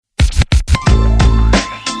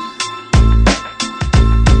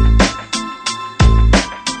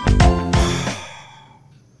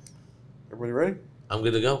I'm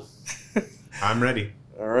good to go. I'm ready.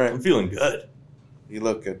 All right. I'm feeling good. You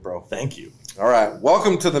look good, bro. Thank you. All right.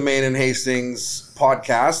 Welcome to the Maine and Hastings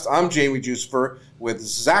podcast. I'm Jamie Jucifer with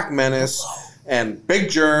Zach Menace and Big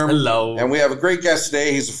Germ. Hello. And we have a great guest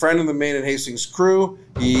today. He's a friend of the Maine and Hastings crew.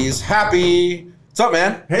 He's Happy. What's up,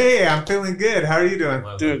 man? Hey, I'm feeling good. How are you doing?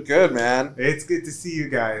 Doing good, man. It's good to see you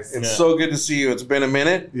guys. It's so good to see you. It's been a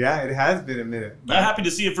minute. Yeah, it has been a minute. I'm happy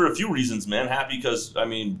to see you for a few reasons, man. Happy because, I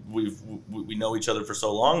mean, we know each other for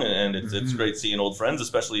so long, and it's great seeing old friends,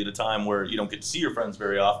 especially at a time where you don't get to see your friends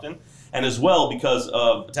very often. And as well, because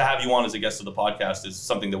to have you on as a guest of the podcast is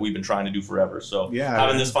something that we've been trying to do forever. So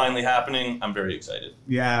having this finally happening, I'm very excited.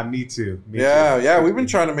 Yeah, me too. Yeah. We've been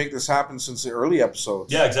trying to make this happen since the early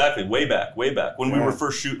episodes. Yeah, exactly. Way back. When we were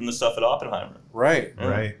first shooting the stuff at Oppenheimer. Right.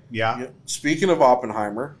 Right. Yeah. Speaking of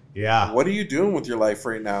Oppenheimer, what are you doing with your life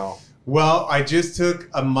right now? Well, I just took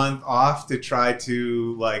a month off to try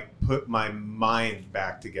to put my mind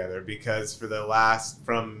back together because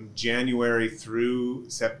from January through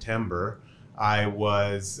September, I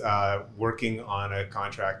was working on a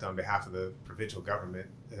contract on behalf of the provincial government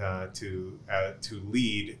to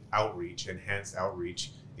lead outreach, enhanced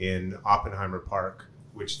outreach in Oppenheimer Park,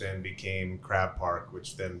 which then became Crab Park,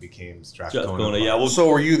 which then became Strathcona. Yeah. So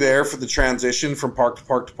were you there for the transition from park to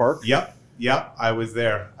park to park? Yep, I was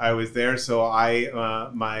there. So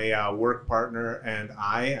my work partner and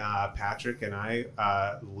I, Patrick and I,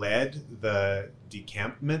 led the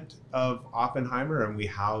decampment of Oppenheimer, and we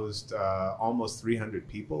housed almost 300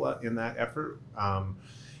 people in that effort.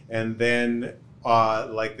 And then,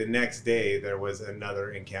 the next day, there was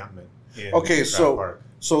another encampment in Crab Park.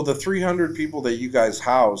 So the 300 people that you guys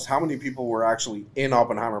housed, how many people were actually in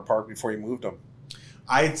Oppenheimer Park before you moved them?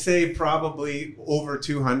 I'd say probably over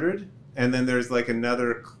 200. And then there's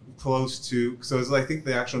another close to, I think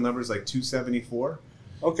the actual number is 274.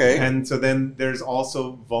 Okay. And so then there's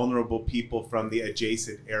also vulnerable people from the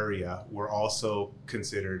adjacent area were also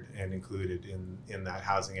considered and included in that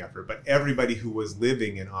housing effort. But everybody who was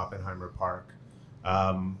living in Oppenheimer Park,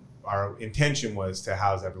 our intention was to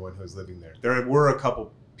house everyone who was living there. There were a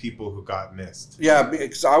couple people who got missed. Yeah,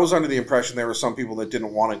 because I was under the impression there were some people that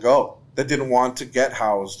didn't want to go, that didn't want to get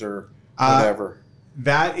housed or whatever.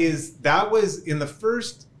 That was in the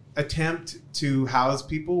first attempt to house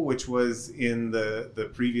people, which was in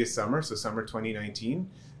the previous summer, so summer 2019.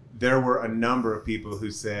 There were a number of people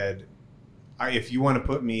who said, if you want to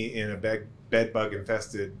put me in a bed bug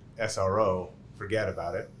infested SRO, forget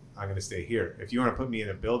about it. I'm going to stay here. If you want to put me in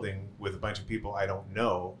a building with a bunch of people I don't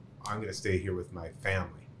know, I'm going to stay here with my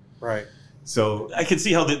family. Right. So I can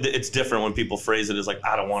see how it's different when people phrase it as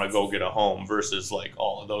I don't want to go get a home versus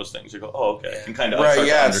all of those things. You go, oh, okay, I can kind of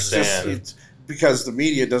understand. It's because the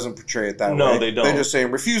media doesn't portray it that way. No, they don't. They're just saying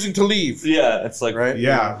refusing to leave. Yeah, it's right.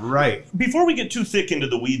 Yeah, right. Before we get too thick into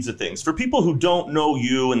the weeds of things, for people who don't know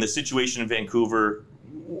you and the situation in Vancouver,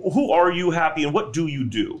 who are you, Happy, and what do you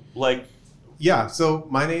do? Yeah, so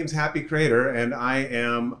my name's Happy Crater, and I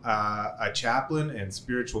am a chaplain and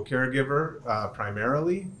spiritual caregiver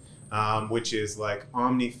primarily. Which is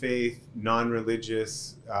omni-faith,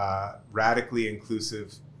 non-religious, radically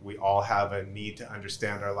inclusive. We all have a need to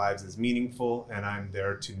understand our lives as meaningful, and I'm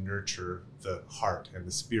there to nurture the heart and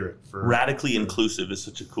the spirit. Radically inclusive is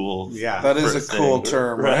such a cool that is a cool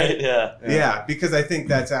term, right? Yeah, because I think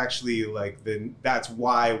that's actually that's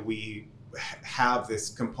why we have this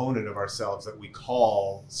component of ourselves that we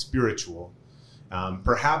call spiritual,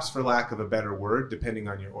 perhaps for lack of a better word, depending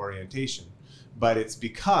on your orientation. But it's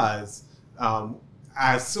because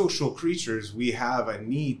as social creatures, we have a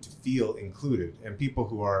need to feel included. And people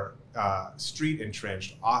who are street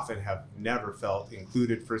entrenched often have never felt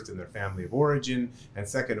included, first in their family of origin, and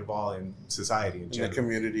second of all in society in general. In the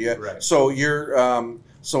community, yeah. Right. So you're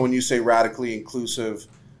so when you say radically inclusive,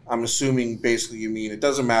 I'm assuming basically you mean it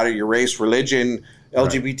doesn't matter your race, religion,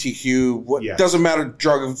 LGBTQ, doesn't matter,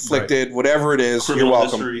 drug afflicted, whatever it is, criminal you're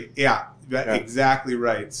welcome. history. Yeah. Exactly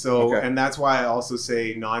right. So, and that's why I also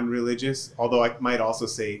say non-religious, although I might also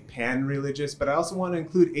say pan-religious, but I also want to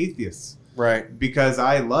include atheists. Right. Because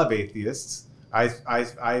I love atheists.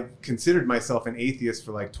 I've considered myself an atheist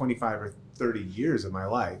for 25 or 30 years of my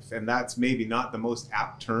life. And that's maybe not the most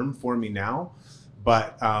apt term for me now,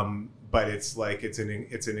 but it's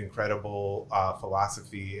it's an incredible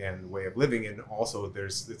philosophy and way of living. And also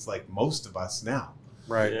it's like most of us now.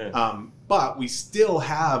 Right. Yeah. But we still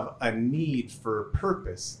have a need for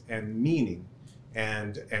purpose and meaning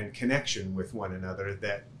and connection with one another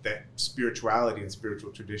that spirituality and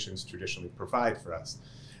spiritual traditions traditionally provide for us.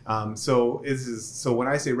 So when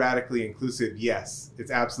I say radically inclusive, yes,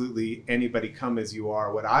 it's absolutely anybody come as you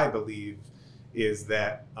are. What I believe is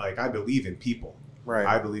that I believe in people. Right.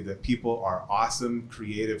 I believe that people are awesome,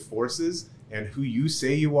 creative forces, and who you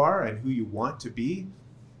say you are and who you want to be,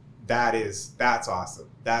 that's awesome.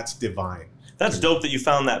 That's divine. That's dope that you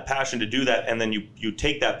found that passion to do that, and then you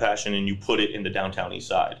take that passion and you put it in the downtown east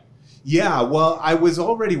side. Yeah, well, I was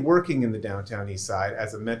already working in the downtown east side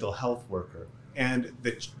as a mental health worker, and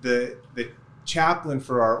the chaplain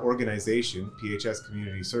for our organization, PHS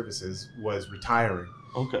Community Services, was retiring.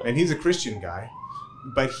 Okay. And he's a Christian guy,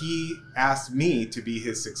 but he asked me to be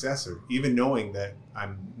his successor, even knowing that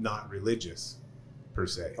I'm not religious per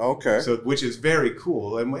se. Okay. So, which is very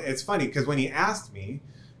cool. And it's funny because when he asked me,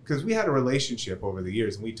 because we had a relationship over the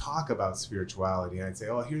years and we talk about spirituality, and I'd say,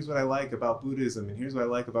 oh, here's what I like about Buddhism, and here's what I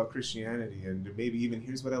like about Christianity, and maybe even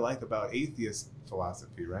here's what I like about atheist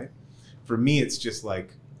philosophy, right? For me, it's just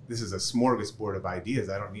like, this is a smorgasbord of ideas.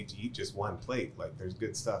 I don't need to eat just one plate. Like, there's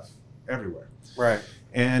good stuff everywhere. Right.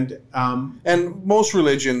 And most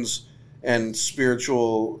religions and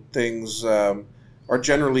spiritual things are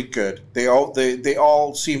generally good. They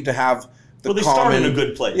all seem to have the they common, start in a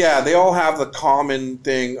good place. Yeah, they all have the common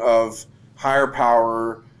thing of higher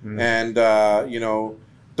power and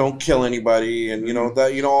don't kill anybody, and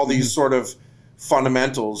all these sort of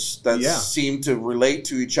fundamentals that seem to relate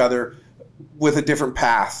to each other with a different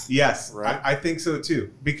path. Yes, right? I think so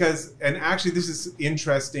too. Because, and actually this is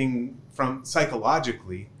interesting from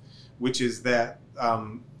psychologically, which is that,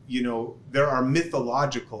 there are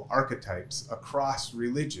mythological archetypes across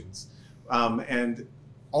religions. And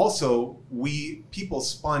also people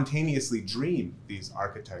spontaneously dream these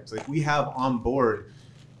archetypes. Like, we have on board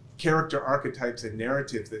character archetypes and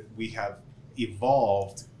narratives that we have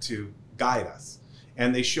evolved to guide us.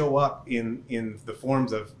 And they show up in the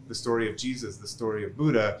forms of the story of Jesus, the story of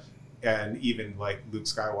Buddha, and even like Luke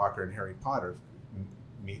Skywalker and Harry Potter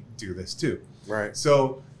do this too. Right.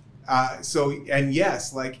 So and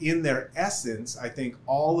yes, like in their essence, I think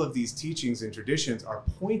all of these teachings and traditions are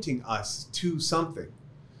pointing us to something.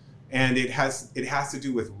 And it has to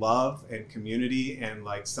do with love and community and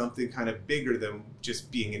like something kind of bigger than just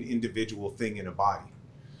being an individual thing in a body.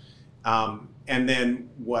 And then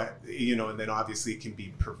and then obviously it can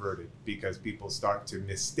be perverted because people start to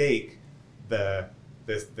mistake the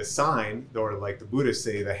sign, or like the Buddhists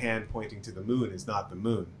say, the hand pointing to the moon is not the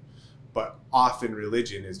moon. But often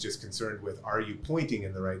religion is just concerned with, are you pointing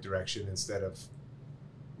in the right direction instead of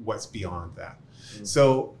what's beyond that? Mm-hmm.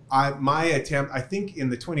 So my attempt, I think in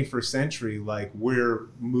the 21st century, like, we're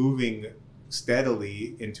moving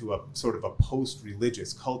steadily into a sort of a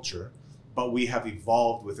post-religious culture, but we have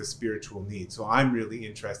evolved with a spiritual need. So I'm really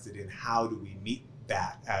interested in how do we meet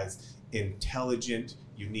that as intelligent,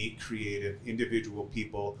 unique, creative, individual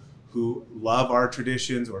people who love our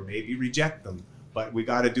traditions or maybe reject them, but we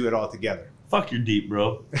got to do it all together. Fuck, you're deep,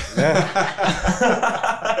 bro. Yeah.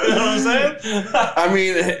 You know what I'm saying? I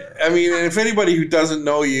mean, and if anybody who doesn't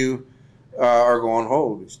know you are going,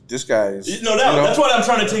 oh, this guy is... No doubt. That's why I'm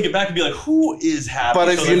trying to take it back and be like, who is Happy? But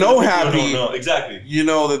if you know Happy, exactly, you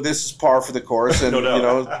know that this is par for the course, and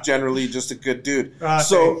no generally just a good dude.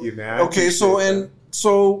 Thank you, man. Okay,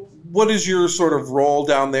 so what is your sort of role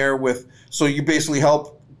down there with? So you basically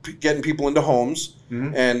help getting people into homes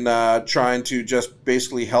and trying to just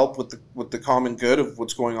basically help with the common good of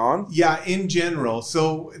what's going on. Yeah, in general.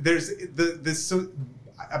 So there's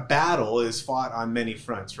a battle is fought on many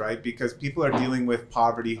fronts, right? Because people are dealing with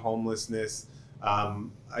poverty, homelessness,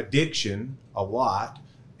 addiction a lot,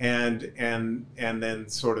 and then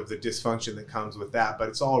sort of the dysfunction that comes with that. But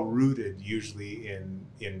it's all rooted usually in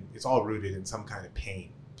some kind of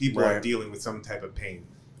pain. People are dealing with some type of pain.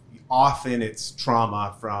 Often it's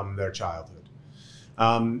trauma from their childhood.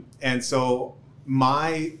 And so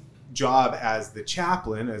my job as the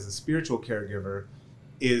chaplain, as a spiritual caregiver,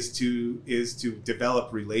 is to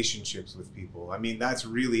develop relationships with people. I mean, that's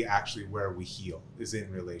really actually where we heal, is in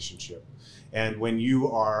relationship. And when you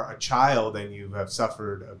are a child and you have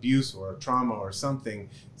suffered abuse or trauma or something,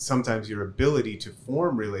 sometimes your ability to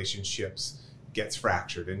form relationships gets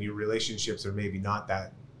fractured, and your relationships are maybe not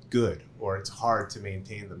that good, or it's hard to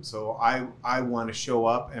maintain them. So I want to show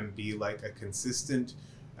up and be like a consistent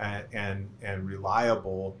and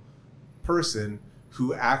reliable person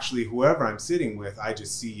who actually, whoever I'm sitting with, I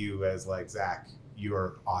just see you as like, Zach,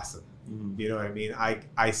 you're awesome. Mm-hmm. You know what I mean?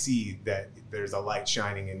 I see that there's a light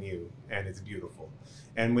shining in you, and it's beautiful.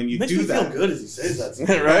 And when you makes do me that, feel good as he says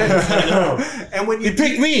that, right? I know. And when you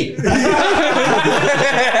picked me,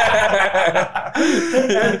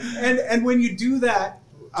 and when you do that,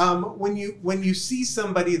 when you see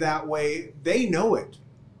somebody that way, they know it.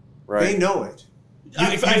 Right. They know it.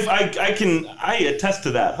 I attest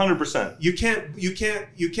to that 100%.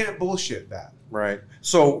 You can't bullshit that. Right.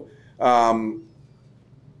 So,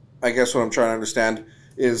 I guess what I'm trying to understand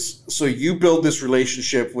is, so you build this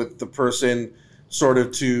relationship with the person sort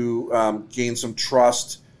of to gain some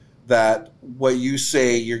trust that what you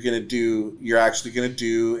say you're going to do, you're actually going to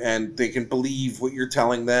do, and they can believe what you're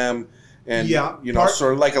telling them. And,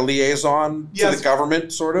 sort of like a liaison to the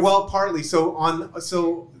government, sort of? Well, partly.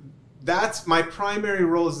 So that's my primary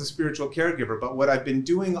role as a spiritual caregiver. But what I've been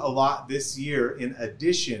doing a lot this year, in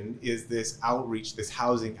addition, is this outreach, this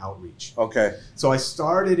housing outreach. Okay. So I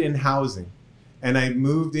started in housing, and I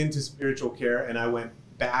moved into spiritual care, and I went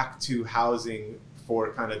back to housing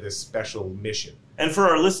for kind of this special mission. And for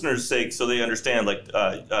our listeners' sake, so they understand, like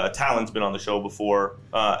Talon's been on the show before,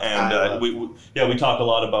 and we talk a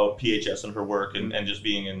lot about PHS and her work, and just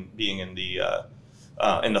being in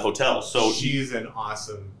the hotel. So she's an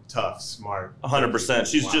awesome, tough, smart.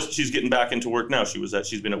 100%. She's getting back into work now.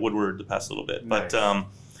 She's been at Woodward the past little bit, nice. But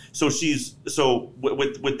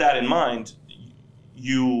with that in mind,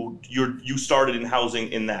 you started in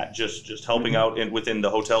housing in that just helping out within the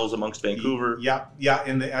hotels amongst Vancouver. Yeah,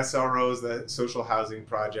 in the SROs, the social housing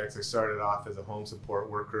projects. I started off as a home support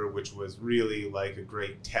worker, which was really like a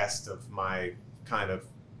great test of my kind of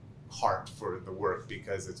heart for the work,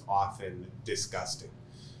 because it's often disgusting.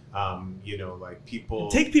 Like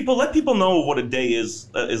let people know what a day is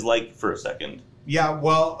like for a second. Yeah,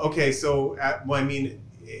 well, okay, so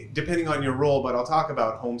depending on your role, but I'll talk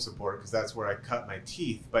about home support because that's where I cut my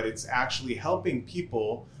teeth. But it's actually helping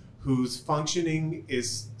people whose functioning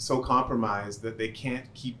is so compromised that they can't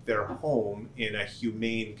keep their home in a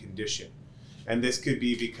humane condition. And this could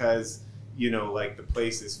be because, like the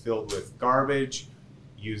place is filled with garbage,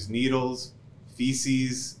 used needles,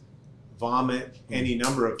 feces, vomit, any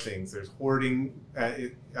number of things. There's hoarding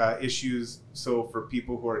issues. So for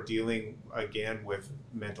people who are dealing, again, with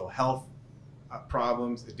mental health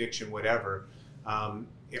problems, addiction, whatever,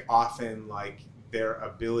 often like their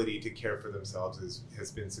ability to care for themselves has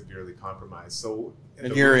been severely compromised. So,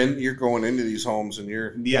 and you're going into these homes, and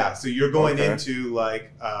so you're going into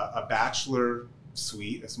like a bachelor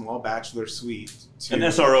suite, a small bachelor suite. An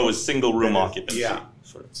SRO is single room occupancy. Yeah.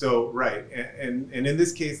 So right, and in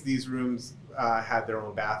this case, these rooms had their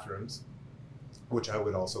own bathrooms, which I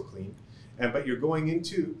would also clean. But you're going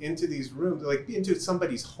into these rooms, like into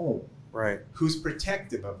somebody's home. Right. Who's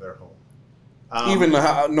protective of their home. Even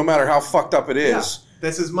no matter how fucked up it is. Yeah,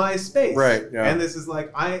 this is my space. Right. Yeah. And this is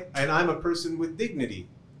like I'm a person with dignity.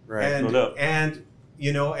 Right. And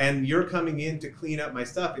you're coming in to clean up my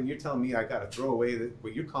stuff, and you're telling me I got to throw away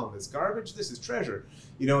what you're calling this garbage. This is treasure.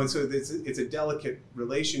 And so it's a delicate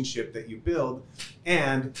relationship that you build,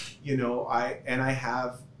 and I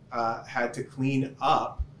have had to clean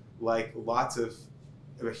up like lots of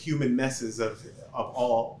human messes of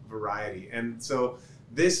all variety. And so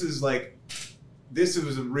this was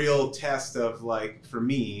a real test of, like, for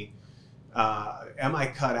me, am I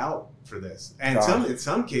cut out for this? And in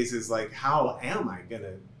some cases, like, how am I going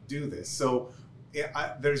to do this? So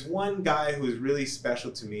there's one guy who is really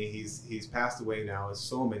special to me. He's passed away now, as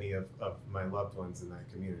so many of my loved ones in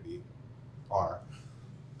that community are.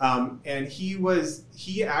 And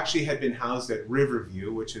he actually had been housed at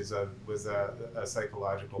Riverview, which was a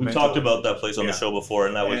psychological. We talked about that place on the show before,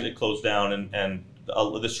 and it closed down, and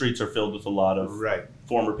the streets are filled with a lot of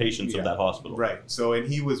former patients of that hospital. Right. So,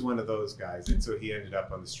 and he was one of those guys, and so he ended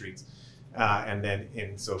up on the streets, and then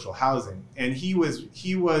in social housing. And he was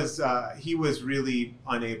really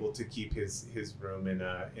unable to keep his room in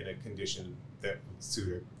a condition that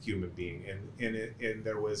suited a human being, and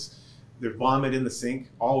there's vomit in the sink,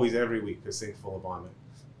 always, every week, a sink full of vomit,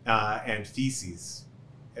 and feces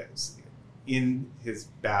in his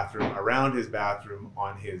bathroom, around his bathroom,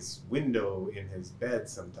 on his window, in his bed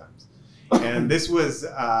sometimes. And this was,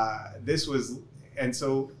 and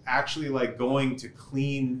so actually, like, going to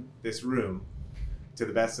clean this room to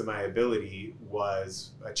the best of my ability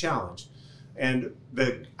was a challenge. And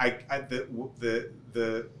the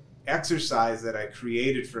exercise that I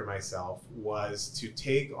created for myself was to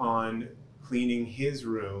take on cleaning his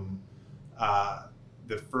room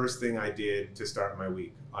the first thing I did to start my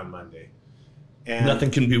week on Monday. And nothing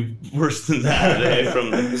can be worse than that.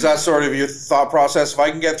 Is that sort of your thought process? If I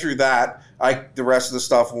can get through that, the rest of the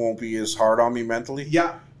stuff won't be as hard on me mentally?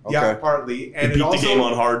 Yeah. Okay. Yeah, partly. And you beat the game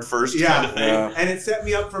on hard first, kind of thing. Yeah. And it set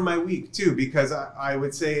me up for my week, too, because I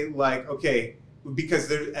would say, like, okay,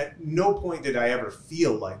 because at no point did I ever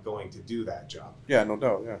feel like going to do that job. Yeah, no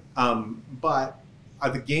doubt, yeah. But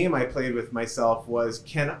the game I played with myself was,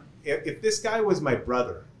 if this guy was my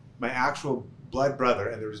brother, my actual blood brother,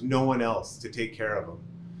 and there was no one else to take care of him,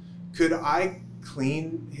 could I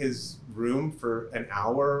clean his room for an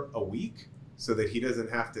hour a week so that he doesn't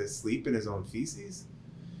have to sleep in his own feces?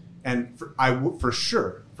 And for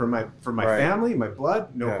sure, for my Right. family, my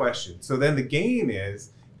blood, no Yeah. question. So then the game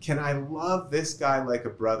is, can I love this guy like a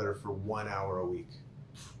brother for 1 hour a week?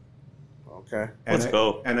 Okay. Let's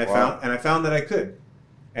go. And Wow. I found that I could,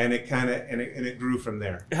 and it kind of and it grew from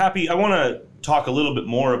there. Happy, I want to talk a little bit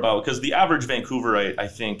more about, because the average Vancouverite, I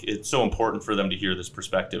think it's so important for them to hear this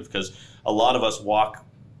perspective, because a lot of us walk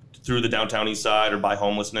through the downtown east side or by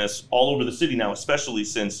homelessness all over the city now, especially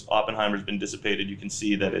since Oppenheimer's been dissipated. You can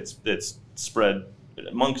see that it's spread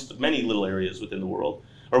amongst many little areas within the world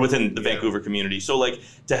or within the Vancouver community. So like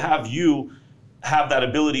to have you have that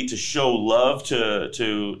ability to show love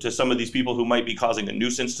to some of these people who might be causing a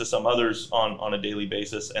nuisance to some others on a daily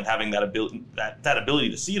basis, and having that ability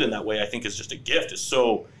to see it in that way, I think is just a gift. Is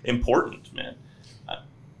so important, man.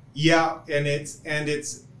 Yeah, and it's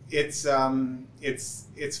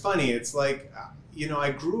funny. It's like,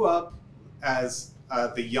 I grew up as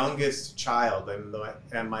the youngest child,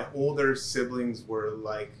 and my older siblings were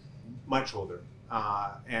like much older.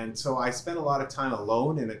 And so I spent a lot of time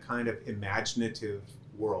alone in a kind of imaginative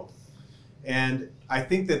world. And I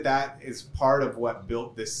think that is part of what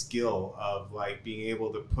built this skill of like being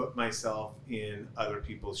able to put myself in other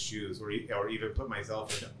people's shoes, or even put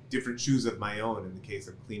myself in different shoes of my own in the case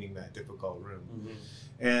of cleaning that difficult room.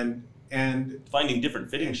 Mm-hmm. And finding different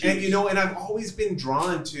fitting shoes. And I've always been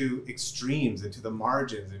drawn to extremes and to the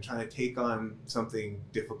margins and trying to take on something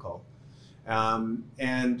difficult.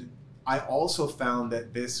 And I also found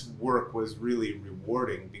that this work was really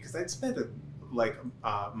rewarding because I'd spent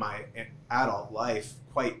my adult life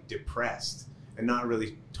quite depressed and not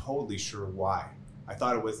really totally sure why. I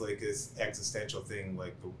thought it was like this existential thing,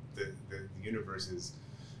 like the universe is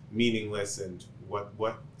meaningless and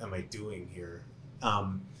what am I doing here?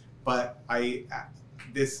 But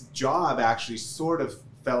this job actually sort of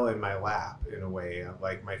fell in my lap in a way.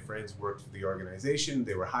 Like my friends worked for the organization,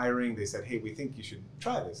 they were hiring, they said, hey, we think you should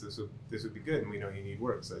try this. This would be good, and we know you need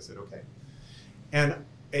work. So I said, okay.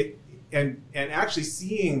 And actually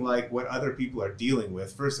seeing like what other people are dealing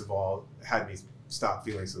with, first of all, had me stop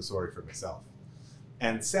feeling so sorry for myself.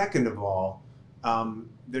 And second of all,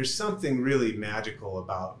 there's something really magical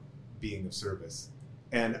about being of service.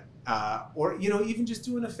 And or even just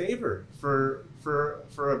doing a favor for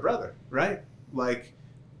a brother, right? Like,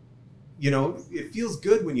 it feels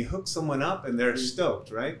good when you hook someone up and they're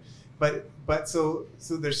stoked, right? But so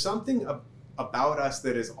there's something about us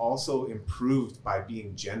that is also improved by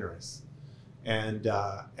being generous, and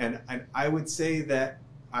I would say that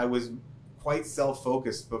I was quite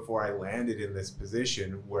self-focused before I landed in this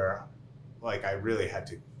position where, like, I really had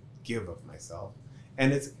to give of myself,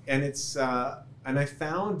 and I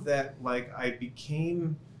found that like I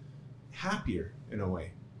became happier in a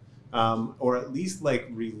way. Or at least like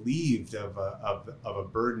relieved of a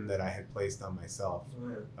burden that I had placed on myself,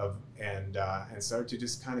 and started to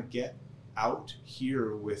just kind of get out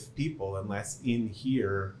here with people, and less in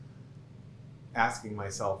here asking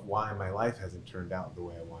myself why my life hasn't turned out the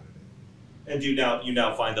way I wanted it. And you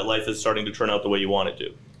now find that life is starting to turn out the way you want it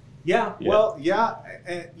to. Yeah. Well, yeah,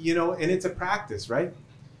 and it's a practice, right?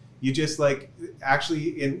 You just like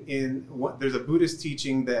actually there's a Buddhist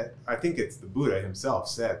teaching that I think it's the Buddha himself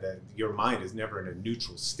said that your mind is never in a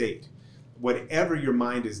neutral state. Whatever your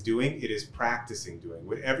mind is doing, it is practicing doing.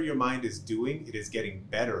 Whatever your mind is doing, it is getting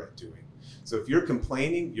better at doing. So if you're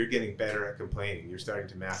complaining, you're getting better at complaining. You're starting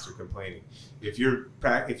to master complaining. If you're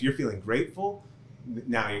feeling grateful,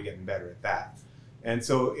 now you're getting better at that. And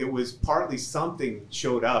so it was partly something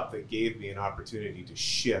showed up that gave me an opportunity to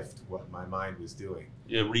shift what my mind was doing.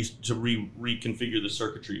 Yeah, reconfigure the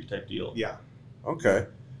circuitry type deal. Yeah. Okay.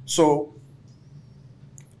 So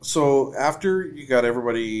after you got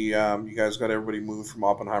everybody, you guys got everybody moved from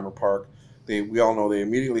Oppenheimer Park. We all know they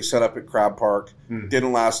immediately set up at Crab Park.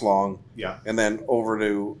 Didn't last long. Yeah. And then over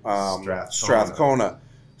to Strathcona.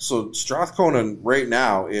 So Strathcona right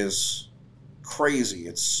now is crazy.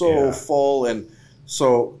 It's so full. And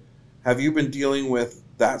so have you been dealing with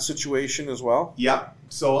that situation as well? Yeah.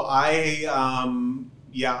 So I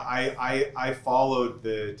followed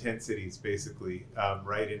the tent cities basically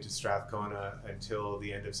right into Strathcona until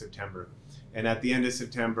the end of September. And at the end of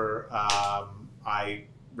September, I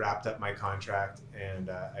wrapped up my contract and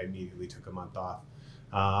I immediately took a month off.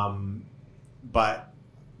 But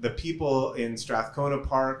the people in Strathcona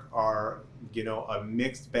Park are, a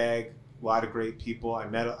mixed bag. A lot of great people.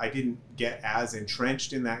 I didn't get as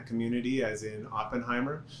entrenched in that community as in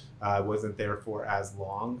Oppenheimer. I wasn't there for as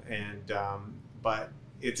long, but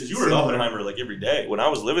it's you were in Oppenheimer like every day. When I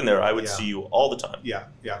was living there, I would see you all the time. Yeah,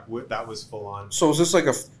 that was full on. So is this like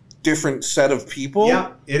a different set of people?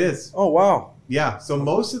 Yeah, it is. Oh wow. Yeah, so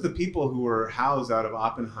most of the people who were housed out of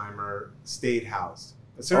Oppenheimer stayed housed.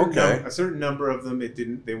 A certain number of them,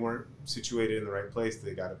 they weren't situated in the right place.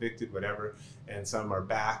 They got evicted, whatever. And some are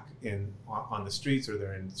back on the streets, or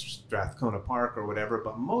they're in Strathcona Park or whatever.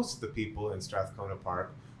 But most of the people in Strathcona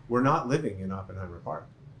Park were not living in Oppenheimer Park.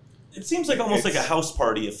 It seems like almost like a house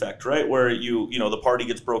party effect, right? Where you know the party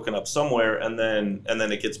gets broken up somewhere, and then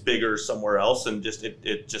it gets bigger somewhere else, and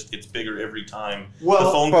it just gets bigger every time. Well,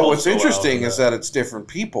 the phone but calls what's go interesting out. is that it's different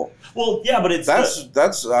people. Well, yeah, but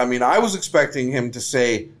that's. I mean, I was expecting him to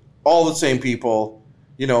say all the same people,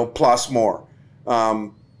 plus more.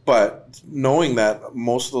 But knowing that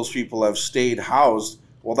most of those people have stayed housed,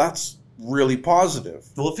 well, that's really positive.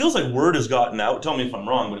 Well, it feels like word has gotten out. Tell me if I'm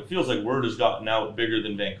wrong, but it feels like word has gotten out bigger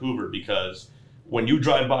than Vancouver, because when you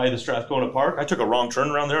drive by the Strathcona Park, I took a wrong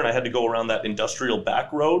turn around there and I had to go around that industrial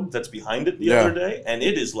back road that's behind it the other day, and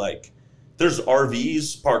it is like there's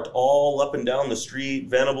RVs parked all up and down the street,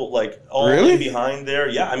 Venable, like all in behind there.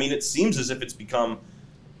 Yeah, I mean, it seems as if it's become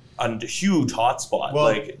a huge hotspot. Well,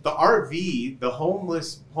 like the RV, the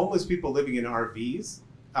homeless people living in RVs.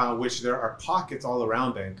 Which there are pockets all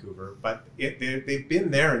around Vancouver, but they've been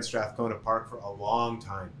there in Strathcona Park for a long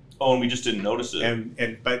time. Oh, and we just didn't notice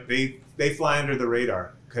it. But they fly under the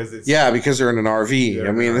radar because it's because they're in an RV.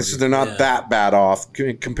 I mean, they're not that bad off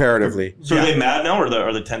comparatively. So are they mad now, or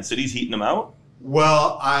are the tent cities heating them out?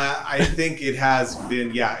 Well, I think it has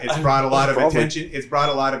been. Yeah, it's brought a lot of attention. It's brought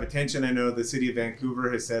a lot of attention. I know the city of Vancouver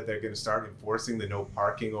has said they're going to start enforcing the no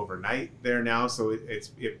parking overnight there now. So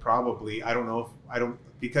it probably, I don't know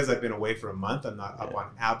because I've been away for a month. I'm not up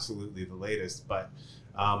on absolutely the latest, but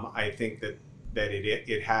I think that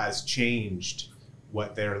it has changed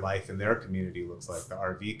what their life in their community looks like, the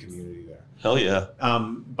RV community there. Hell yeah.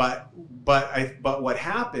 But what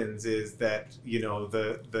happens is that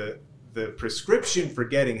the prescription for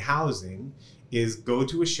getting housing is go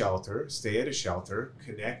to a shelter, stay at a shelter,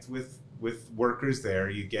 connect with workers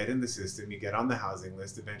there. You get in the system, you get on the housing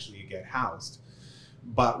list, eventually you get housed.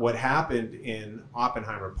 But what happened in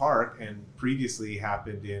Oppenheimer Park and previously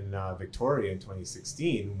happened in Victoria in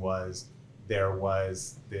 2016 was there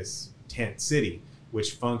was this tent city,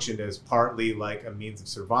 which functioned as partly like a means of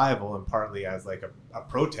survival and partly as like a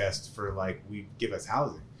protest for we give us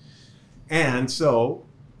housing. And so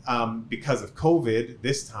because of COVID,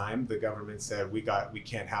 this time the government said we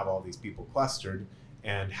can't have all these people clustered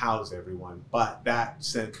and house everyone. But that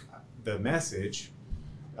sent the message,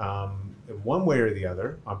 in one way or the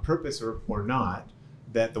other, on purpose or not,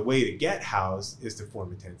 that the way to get housed is to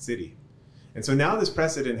form a tent city. And so now this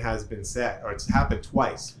precedent has been set, or it's happened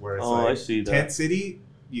twice, where it's I see that. Tent city,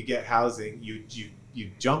 you get housing, you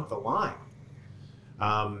jump the line.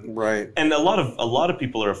 Right. And a lot of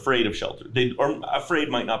people are afraid of shelter. Or afraid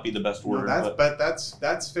might not be the best word. No,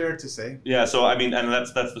 that's fair to say. Yeah. So I mean, and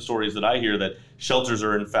that's the stories that I hear, that shelters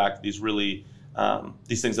are in fact these really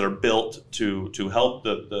these things that are built to help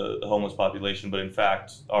the homeless population, but in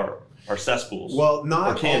fact are cesspools. Well,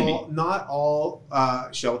 not all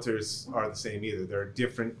shelters are the same either. There are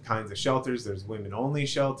different kinds of shelters. There's women-only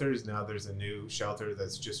shelters. Now there's a new shelter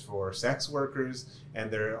that's just for sex workers, and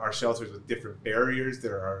there are shelters with different barriers.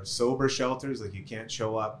 There are sober shelters, like you can't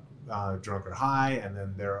show up drunk or high, and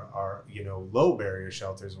then there are low barrier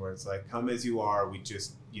shelters where it's like, come as you are. We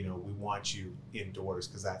just we want you indoors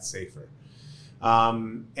because that's safer.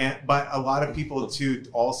 But a lot of people too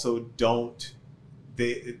also don't.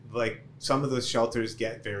 Some of those shelters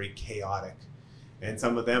get very chaotic, and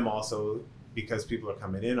some of them also, because people are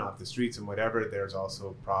coming in off the streets and whatever, there's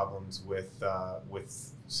also problems with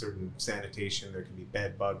certain sanitation. There can be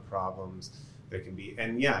bed bug problems. There can be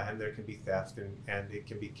and there can be theft and it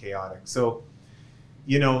can be chaotic. So,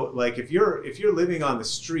 if you're living on the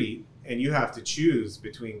street and you have to choose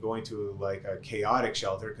between going to a chaotic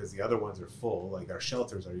shelter because the other ones are full, like our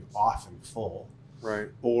shelters are often full. Right.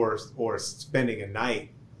 Or spending a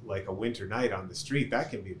night, like a winter night on the street,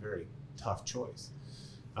 that can be a very tough choice.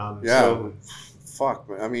 Fuck.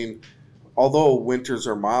 I mean, although winters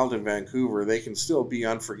are mild in Vancouver, they can still be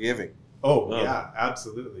unforgiving. Oh. Yeah,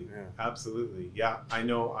 absolutely. Yeah. Absolutely. Yeah, I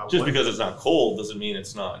know. Just because it's not cold doesn't mean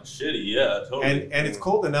it's not shitty. Yeah, totally. And it's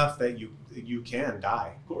cold enough that you can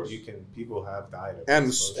die. Of course. People have died.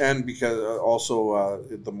 And because also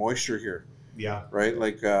the moisture here. Yeah. Right? From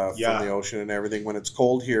the ocean and everything. When it's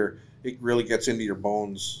cold here, it really gets into your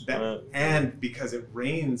bones. And because it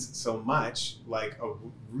rains so much, a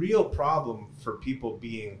real problem for people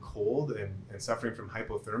being cold and suffering from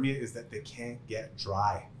hypothermia is that they can't get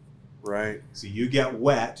dry. Right. So you get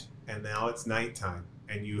wet and now it's nighttime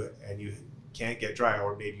and you can't get dry,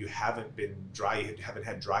 or maybe you haven't been dry, you haven't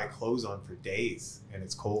had dry clothes on for days and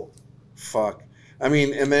it's cold. Fuck. I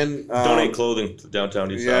mean, and then donate clothing to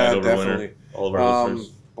downtown East Side over winter. All of our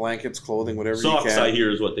listeners. Blankets, clothing, whatever socks, you can. I hear,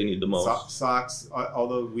 is what they need the most. Socks,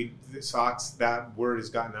 although socks, that word has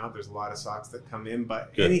gotten out. There's a lot of socks that come in,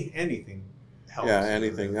 but anything helps. Yeah,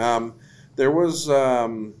 anything. There was I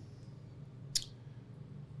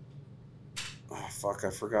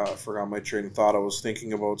forgot my train of thought. I was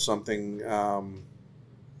thinking about something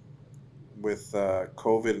with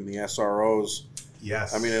COVID and the SROs.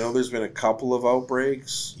 Yes. I mean, I know there's been a couple of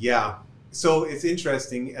outbreaks. Yeah. So it's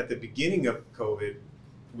interesting. At the beginning of COVID,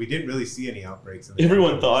 we didn't really see any outbreaks.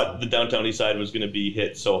 Everyone thought the downtown East Side was going to be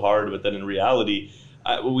hit so hard, but then in reality,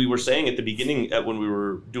 we were saying at the beginning, when we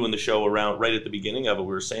were doing the show right at the beginning of it, we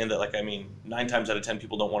were saying that, 9 times out of 10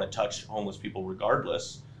 people don't want to touch homeless people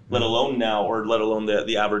regardless, let alone now, or let alone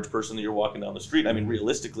the average person that you're walking down the street. I mean,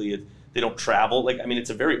 realistically, they don't travel. It's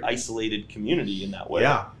a very isolated community in that way.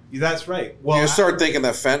 Yeah, that's right. Well, you start thinking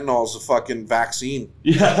that fentanyl is a fucking vaccine.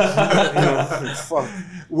 Yeah. Fuck.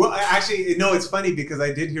 Well, actually, no, it's funny because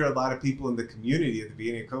I did hear a lot of people in the community at the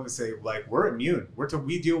beginning of COVID say, we're immune.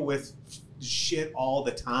 We deal with shit all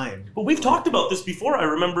the time. But we've talked about this before. I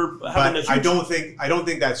remember having I don't think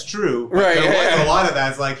that's true. Right. There was a lot of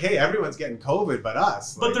that's hey, everyone's getting COVID but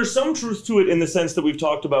us. But there's some truth to it in the sense that we've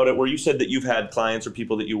talked about it, where you said that you've had clients or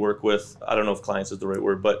people that you work with, I don't know if clients is the right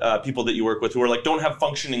word, but people that you work with who are don't have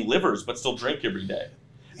functioning livers but still drink every day.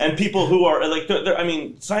 And people who are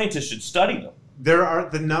scientists should study them. There are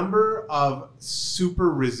the number of super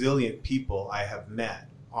resilient people I have met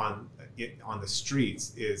on the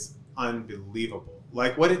streets is unbelievable.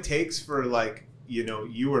 What it takes for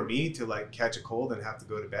you or me to catch a cold and have to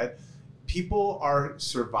go to bed. People are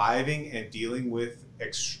surviving and dealing with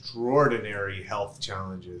extraordinary health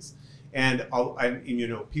challenges, and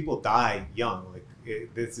people die young.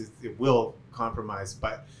 It will compromise.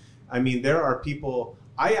 But I mean, there are people.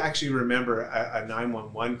 I actually remember a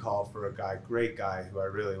 911 call for a great guy who I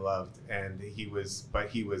really loved, and he was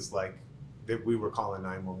that we were calling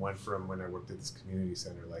 911 for him when I worked at this community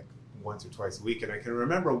center once or twice a week. And I can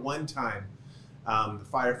remember one time the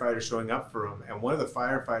firefighter showing up for him, and one of the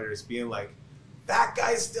firefighters being like, that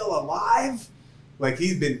guy's still alive?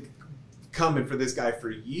 He's been coming for this guy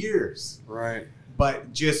for years. Right. But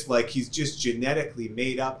he's just genetically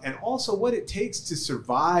made up. And also what it takes to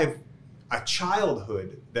survive a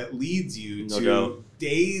childhood that leads you to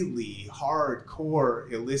daily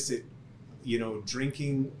hardcore illicit,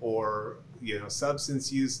 drinking or,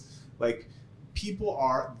 substance use.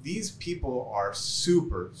 These people are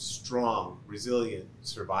super strong, resilient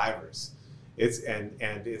survivors.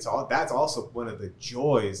 That's also one of the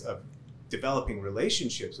joys of developing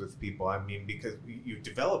relationships with people. I mean, because you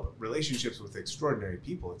develop relationships with extraordinary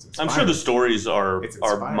people. It's inspiring. I'm sure the stories are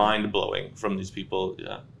mind blowing from these people.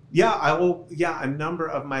 Yeah. Yeah, a number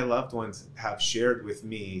of my loved ones have shared with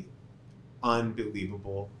me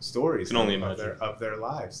unbelievable stories of their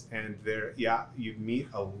lives, and you meet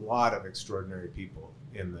a lot of extraordinary people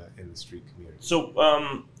in the street community. So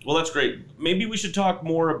well, that's great. Maybe we should talk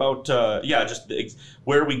more about just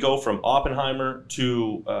where we go from Oppenheimer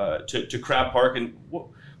to Crab Park, and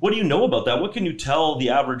what do you know about that? What can you tell the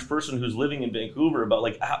average person who's living in Vancouver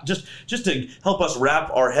about, just to help us wrap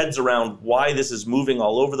our heads around why this is moving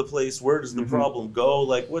all over the place? Where does the problem go?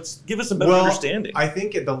 Give us a better understanding. I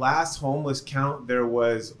think at the last homeless count, there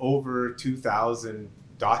was over 2,000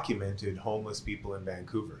 documented homeless people in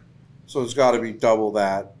Vancouver. So it's got to be double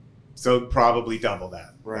that. So probably double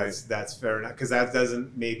that. Right. That's fair enough, because that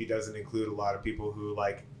doesn't include a lot of people who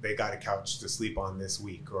they got a couch to sleep on this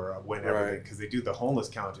week or whenever, because they do the homeless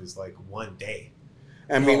count is one day.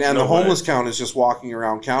 I mean, and the homeless count is just walking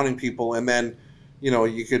around counting people, and then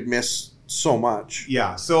you could miss so much.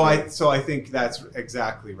 Yeah. So I think that's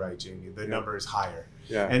exactly right, Jamie. The number is higher.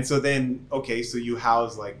 Yeah. And so then so you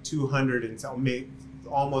house 200 and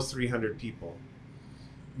almost 300 people.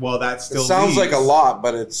 Well, that still sounds like a lot,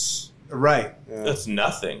 but it's right. Yeah. That's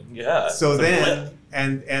nothing. Yeah. So then,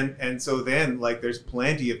 and so then, there's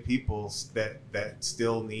plenty of people that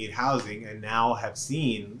still need housing, and now have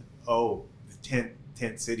seen the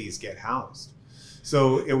tent cities get housed.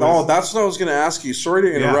 So it was. Oh, that's what I was going to ask you. Sorry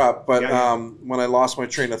to interrupt, but when I lost my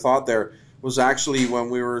train of thought, there was actually when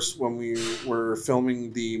we were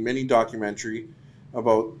filming the mini documentary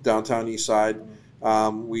about downtown East Side.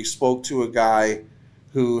 We spoke to a guy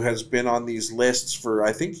who has been on these lists for,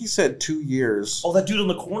 I think he said 2 years. Oh, that dude in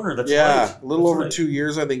the corner. That's right. Yeah, a little over 2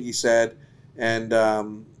 years, I think he said. And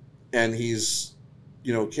he's,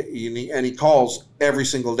 and he calls every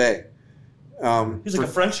single day. He's a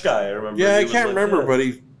French guy, I remember. Yeah, I can't remember, but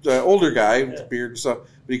he's an older guy with a beard and stuff.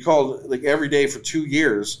 But he called every day for 2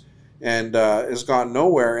 years. and has gone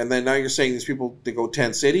nowhere. And then now you're saying these people, they go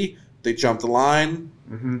tent city, they jump the line,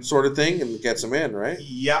 sort of thing, and gets them in, right?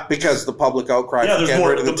 Yeah, because the public outcry. Yeah, there's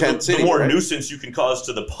more. The more right? nuisance you can cause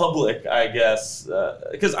to the public, I guess.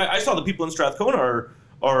 Because I saw the people in Strathcona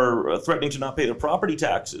are threatening to not pay their property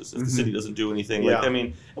taxes if the city doesn't do anything. Yeah. Like, I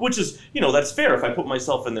mean, which is, that's fair. If I put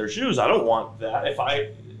myself in their shoes, I don't want that.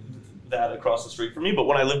 That across the street from me, but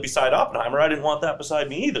when I lived beside Oppenheimer, I didn't want that beside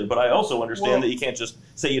me either. But I also understand that you can't just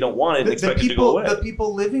say you don't want it and expect it to go away. The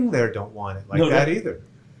people living there don't want it either.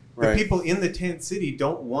 The people in the tent city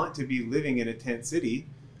don't want to be living in a tent city.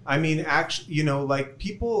 I mean, actually, like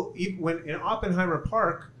people, even when in Oppenheimer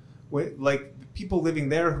Park, like people living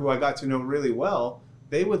there who I got to know really well,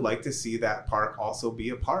 they would like to see that park also be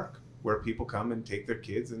a park where people come and take their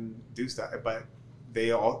kids and do stuff. But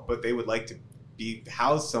they would like to be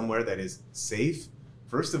housed somewhere that is safe,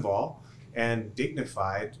 first of all, and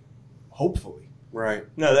dignified, hopefully. Right.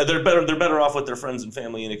 No, they're better off with their friends and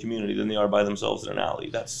family in a community than they are by themselves in an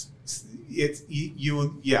alley.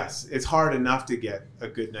 Yes, it's hard enough to get a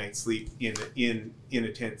good night's sleep in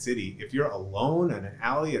a tent city. If you're alone in an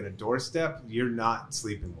alley and a doorstep, you're not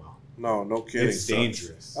sleeping well. No kidding. It's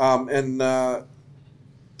dangerous.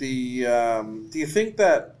 Do you think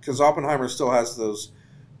that, because Oppenheimer still has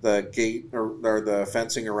the gate or the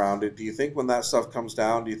fencing around it, do you think when that stuff comes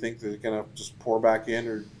down, do you think they're gonna just pour back in,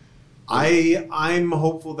 or? I'm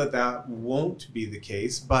hopeful that won't be the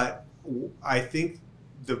case, but I think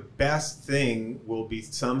the best thing will be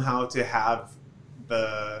somehow to have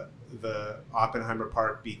the Oppenheimer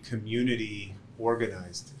Park be community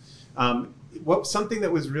organized. Something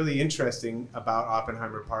that was really interesting about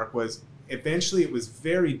Oppenheimer Park was eventually it was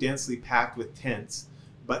very densely packed with tents,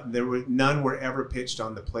 but none were ever pitched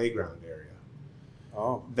on the playground area.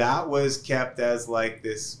 Oh, that was kept as like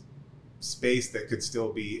this space that could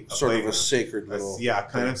still be sort of a sacred little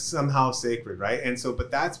kind of somehow sacred, right? And so,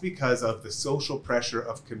 but that's because of the social pressure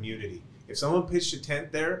of community. If someone pitched a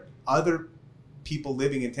tent there, other people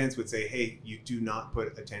living in tents would say, hey, you do not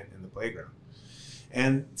put a tent in the playground.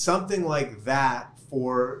 And something like that,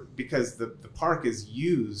 because the park is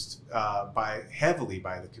used heavily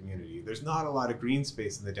by the community. There's not a lot of green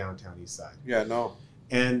space in the downtown east side. Yeah, no.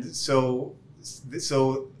 And so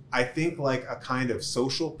I think like a kind of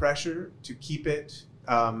social pressure to keep it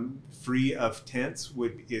free of tents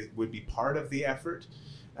would be part of the effort,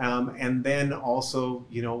 and then also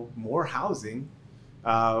more housing is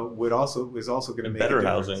also going to make better a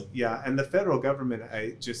difference. Housing. Yeah, and the federal government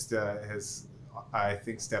has I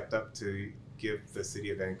think stepped up to give the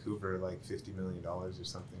city of Vancouver like $50 million or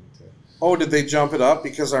something to. Oh, did they jump it up?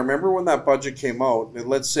 Because I remember when that budget came out, and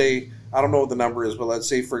let's say, I don't know what the number is, but let's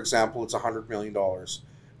say, for example, it's $100 million.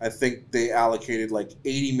 I think they allocated like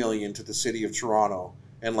 $80 million to the city of Toronto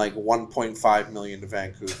and like $1.5 million to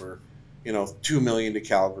Vancouver, $2 million to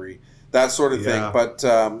Calgary, that sort of thing. But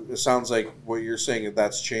it sounds like what you're saying,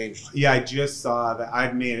 that's changed. Yeah, I just saw that.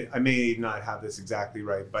 I may not have this exactly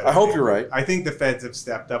right, but I hope you're right. I think the feds have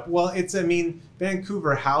stepped up. Well,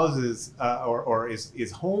 Vancouver houses or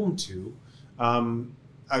is home to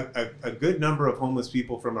a good number of homeless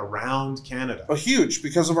people from around Canada. Oh, huge,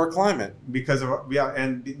 because of our climate. Because of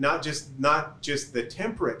and not just the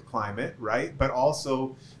temperate climate, right? But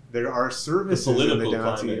also there are services in the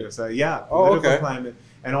downtown side. Yeah, political climate,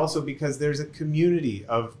 and also because there's a community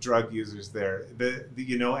of drug users there.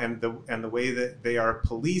 And the way that they are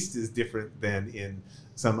policed is different than in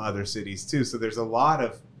some other cities too. So there's a lot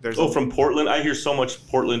of from Portland, I hear so much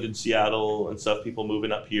Portland and Seattle and stuff. People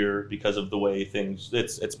moving up here because of the way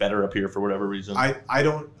it's better up here for whatever reason. I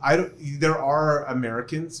don't. There are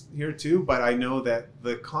Americans here too, but I know that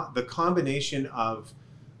the combination of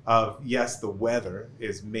yes, the weather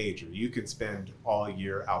is major. You can spend all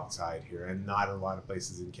year outside here, and not a lot of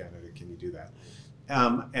places in Canada can you do that.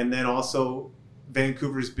 And then also,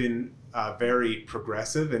 Vancouver's been very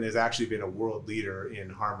progressive and has actually been a world leader in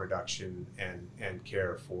harm reduction and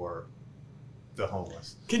care for the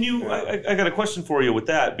homeless. Can you? I got a question for you with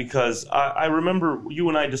that, because I remember you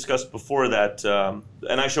and I discussed before that,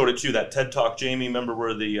 and I showed it to you, that TED Talk, Jamie. Remember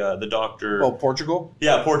where the doctor? Oh, Portugal.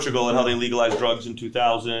 Yeah, Portugal, and how they legalized drugs in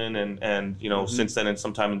 2000, and since then, and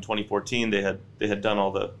sometime in 2014, they had done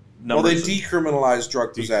all the numbers. Well, they decriminalized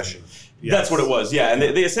drug possession. Yes. That's what it was, yeah. And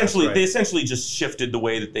they essentially right. they essentially just shifted the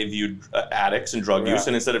way that they viewed addicts and drug use.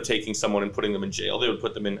 And instead of taking someone and putting them in jail, they would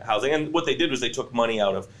put them in housing. And what they did was they took money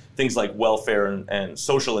out of things like welfare and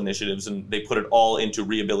social initiatives, and they put it all into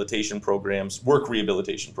rehabilitation programs, work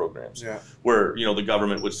rehabilitation programs, where the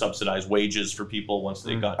government would subsidize wages for people once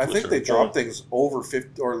they got. I think they dropped things over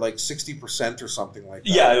 50 or like 60% or something like that.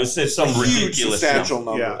 Yeah, it's some ridiculous, substantial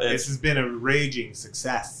number. Yeah, this has been a raging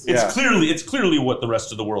success. It's clearly what the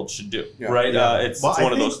rest of the world should do. Yeah. Right? Yeah. It's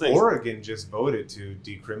one of those things. Oregon just voted to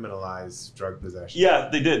decriminalize drug possession. Yeah,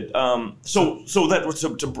 they did. So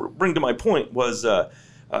to bring to my point was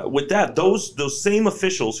with that, those same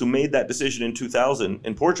officials who made that decision in 2000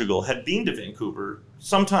 in Portugal had been to Vancouver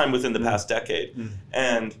sometime within the past decade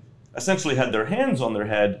and essentially had their hands on their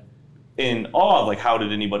head in awe of, like, how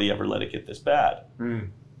did anybody ever let it get this bad?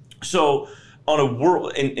 So on a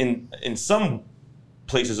world in some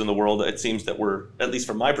places in the world, it seems that we're, at least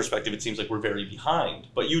from my perspective, it seems like we're very behind.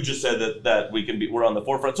 But you just said that we're on the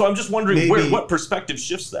forefront. So I'm just wondering what perspective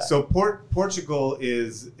shifts that. So Portugal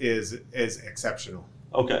is exceptional.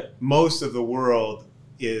 Okay. Most of the world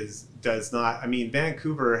does not. I mean,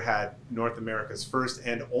 Vancouver had North America's first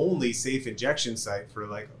and only safe injection site for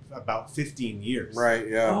like about 15 years. Right.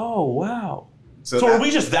 Yeah. Oh wow. So are we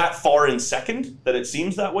just that far in second that it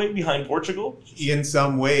seems that way behind Portugal? In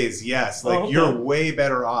some ways, yes. Like you're way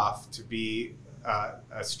better off to be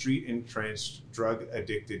a street entrenched, drug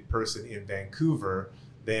addicted person in Vancouver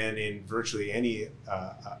than in virtually any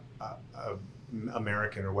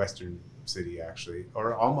American or Western city, actually,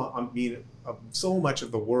 or almost. I mean, so much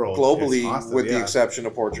of the world globally, with the exception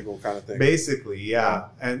of Portugal, kind of thing. Basically, yeah.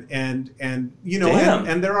 And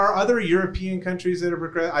and there are other European countries that are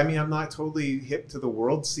progressive. I mean, I'm not totally hip to the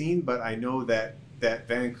world scene, but I know that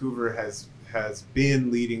Vancouver has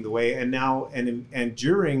been leading the way, and now and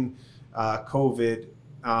during COVID,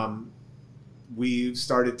 we've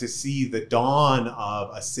started to see the dawn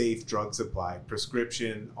of a safe drug supply,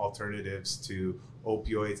 prescription alternatives to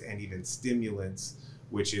opioids and even stimulants,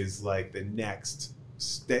 which is like the next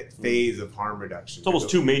phase of harm reduction. So those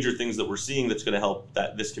two major things that we're seeing that's going to help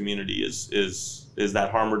this community is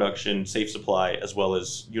that harm reduction, safe supply, as well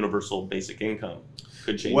as universal basic income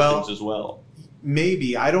could change things as well.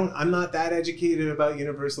 Maybe. I'm not that educated about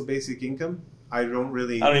universal basic income. I don't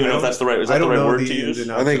even know if that's the right. Is that the right word to use?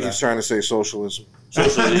 I think he's trying to say socialism.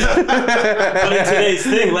 Socialism, yeah. But in today's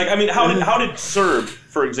thing, like, I mean, how did CERB,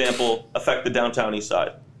 for example, affect the downtown east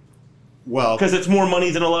side? Well, because it's more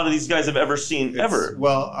money than a lot of these guys have ever seen ever.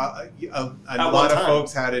 Well, a lot of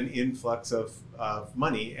folks had an influx of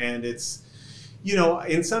money, and it's,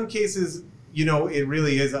 in some cases, it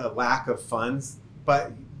really is a lack of funds.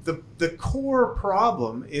 But the core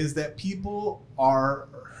problem is that people are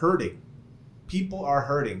hurting. People are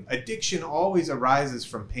hurting. Addiction always arises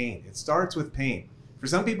from pain. It starts with pain. For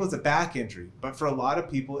some people, it's a back injury, but for a lot of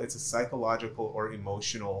people, it's a psychological or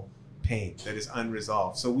emotional pain that is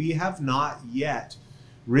unresolved. So we have not yet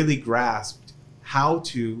really grasped how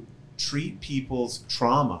to treat people's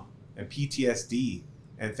trauma and PTSD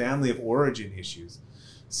and family of origin issues.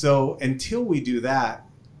 So until we do that,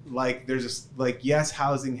 yes,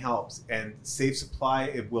 housing helps, and safe supply,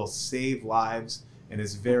 it will save lives and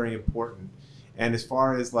is very important. And as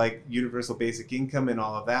far as like universal basic income and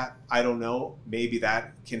all of that, I don't know, maybe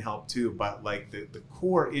that can help too. But like the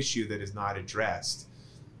core issue that is not addressed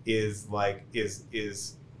is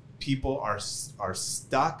people are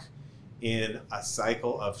stuck in a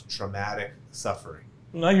cycle of traumatic suffering.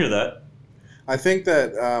 I hear that. I think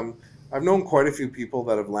that I've known quite a few people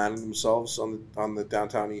that have landed themselves on the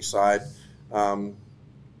downtown east side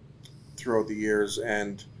throughout the years,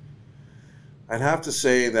 and I'd have to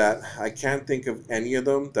say that I can't think of any of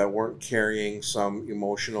them that weren't carrying some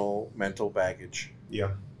emotional, mental baggage.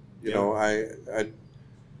 Yeah. You know,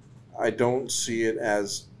 I don't see it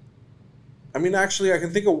as. I mean, actually, I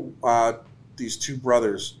can think of these two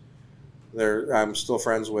brothers I'm still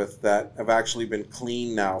friends with that have actually been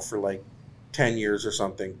clean now for like 10 years or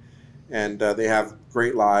something. And they have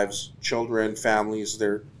great lives, children, families.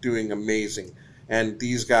 They're doing amazing. And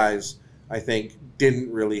these guys, I think,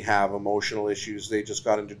 didn't really have emotional issues. They just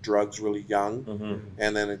got into drugs really young. Mm-hmm.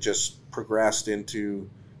 And then it just progressed into,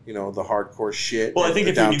 the hardcore shit. Well, I think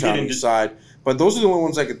if you get into side. But those are the only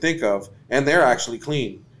ones I could think of. And they're actually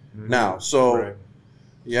clean now. So,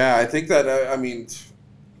 yeah, I think that,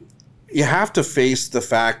 you have to face the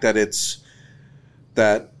fact that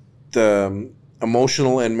that the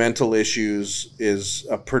emotional and mental issues is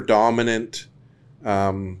a predominant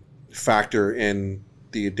factor in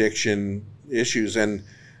the addiction issues, and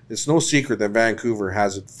it's no secret that Vancouver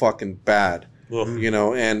has it fucking bad.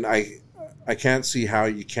 And I can't see how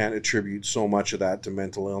you can't attribute so much of that to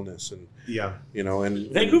mental illness. And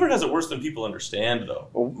and Vancouver has it worse than people understand,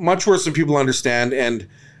 though. Much worse than people understand. And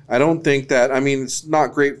I don't think that. I mean, it's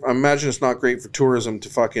not great. I imagine it's not great for tourism to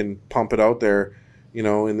fucking pump it out there, in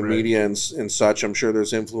the media and such. I'm sure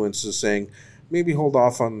there's influences saying maybe hold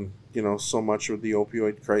off on so much with the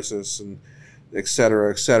opioid crisis and et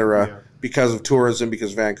cetera, because of tourism,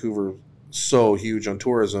 because Vancouver is so huge on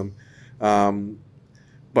tourism.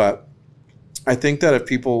 But I think that if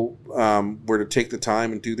people were to take the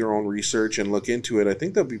time and do their own research and look into it, I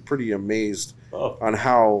think they'll be pretty amazed on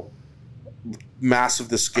how massive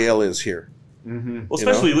the scale is here. Mm-hmm. Well,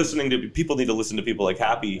 especially listening to people need to listen to people like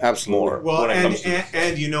Happy more. Well,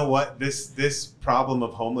 and you know what? This problem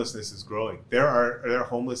of homelessness is growing. There are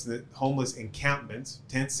homeless encampments,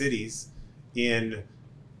 tent cities in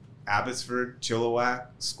Abbotsford, Chilliwack,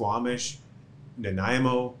 Squamish,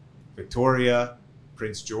 Nanaimo, Victoria,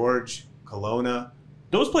 Prince George, Kelowna.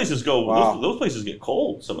 Those places go. Wow. Those places get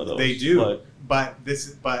cold. Some of those they do. But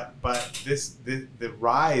the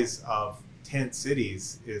rise of tent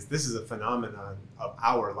cities is a phenomenon of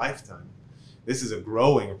our lifetime. This is a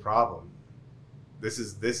growing problem. This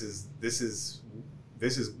is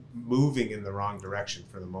moving in the wrong direction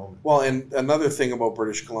for the moment. Well, and another thing about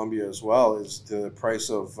British Columbia as well is the price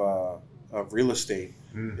of real estate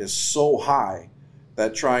is so high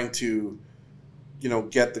that trying to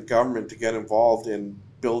get the government to get involved in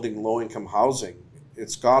building low-income housing,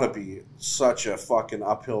 it's got to be such a fucking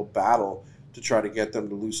uphill battle to try to get them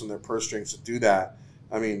to loosen their purse strings to do that.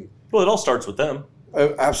 I mean... Well, it all starts with them.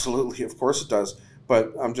 Absolutely, of course it does.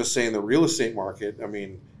 But I'm just saying the real estate market, I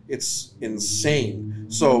mean, it's insane.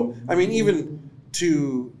 So, I mean, even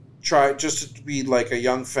to try just to be like a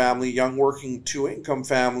young family, young working two-income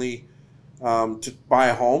family, to buy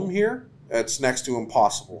a home here, it's next to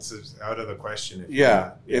impossible. It's out of the question.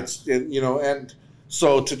 And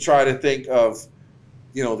so to try to think of,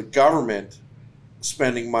 the government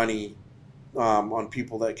spending money on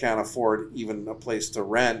people that can't afford even a place to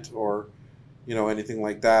rent or, anything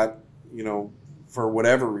like that, for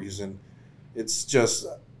whatever reason, it's just,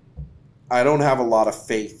 I don't have a lot of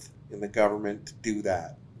faith in the government to do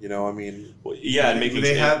that. I mean,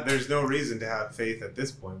 there's no reason to have faith at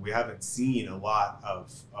this point. We haven't seen a lot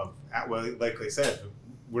of like I said,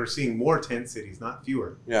 we're seeing more tent cities, not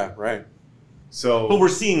fewer. Yeah, right. So, but we're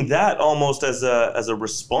seeing that almost as a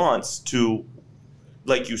response to,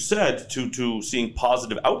 like you said, to seeing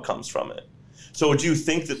positive outcomes from it. So do you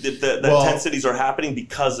think that tent cities are happening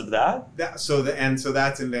because of that? So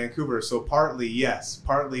that's in Vancouver. So partly yes,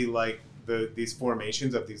 partly like these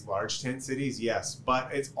formations of these large tent cities, yes, but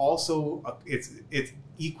it's also it's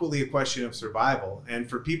equally a question of survival. And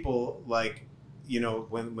for people like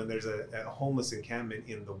when there's a homeless encampment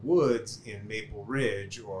in the woods in Maple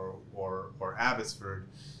Ridge or Abbotsford,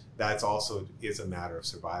 that's also is a matter of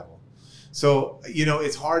survival. So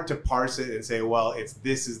it's hard to parse it and say, well,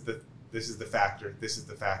 this is the factor. This is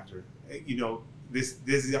the factor.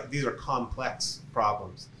 These are complex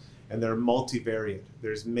problems, and they're multivariate.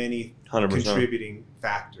 There's many 100%. Contributing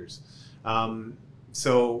factors.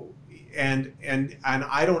 So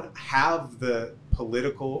I don't have the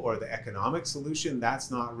political or the economic solution.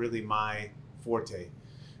 That's not really my forte.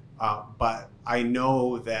 But I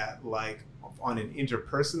know that, like, on an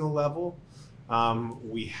interpersonal level,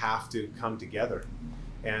 we have to come together,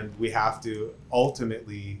 and we have to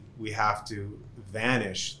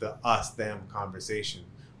vanish the us-them conversation.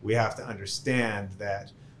 We have to understand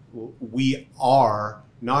that we are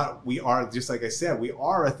just like I said, we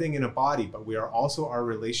are a thing in a body, but we are also our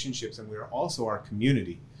relationships, and we are also our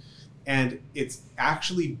community. And it's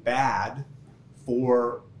actually bad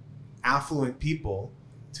for affluent people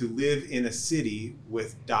to live in a city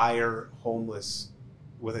with a dire homeless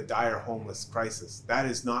crisis. That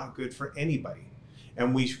is not good for anybody.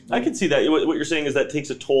 And I can see that. What you're saying is that takes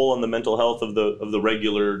a toll on the mental health of the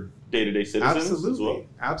regular day-to-day citizens. Absolutely, as well.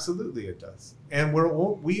 Absolutely, it does. And we're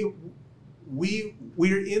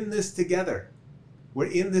in this together.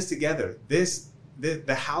 We're in this together.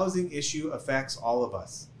 The housing issue affects all of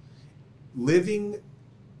us. Living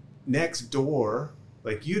next door,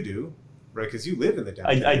 like you do, right? Because you live in the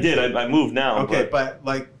downtown. I did. I moved now. Okay,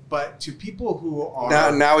 but to people who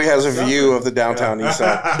are now he has a view of the downtown east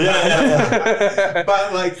side. Yeah.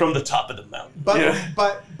 But like from the top of the mountain.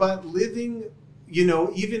 But living,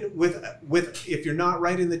 even with if you're not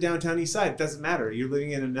right in the downtown east side, it doesn't matter. You're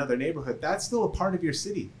living in another neighborhood. That's still a part of your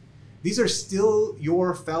city. These are still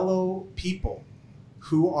your fellow people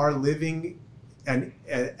who are living an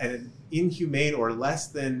inhumane or less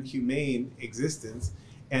than humane existence,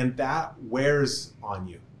 and that wears on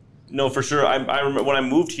you. No, for sure. I remember when I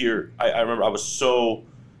moved here, I remember I was so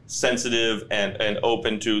sensitive and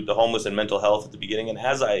open to the homeless and mental health at the beginning. And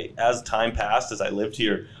as time passed, as I lived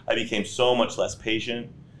here, I became so much less patient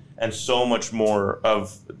and so much more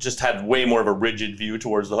of just had way more of a rigid view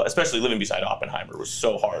towards especially living beside Oppenheimer was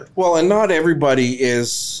so hard. Well, and not everybody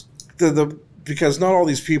is because not all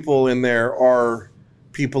these people in there are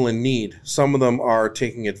people in need. Some of them are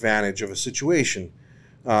taking advantage of a situation.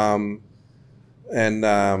 And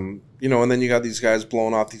then you got these guys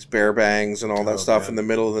blowing off these bear bangs and all that stuff in the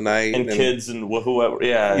middle of the night. And kids and whoever,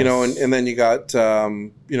 yeah. And then you got,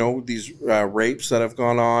 these rapes that have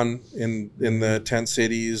gone on in the tent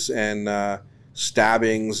cities and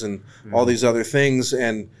stabbings and all these other things.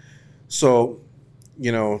 And so,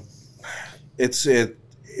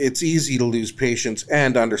 it's easy to lose patience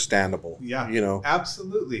and understandable. Yeah,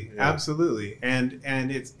 absolutely. Yeah. Absolutely. And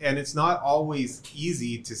it's not always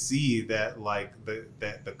easy to see that like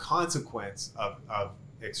the consequence of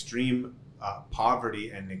extreme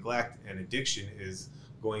poverty and neglect and addiction is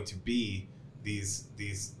going to be these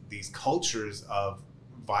cultures of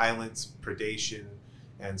violence, predation,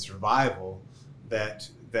 and survival that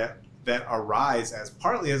arise as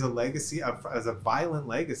partly as a legacy as a violent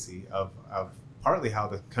legacy of partly how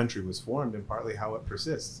the country was formed and partly how it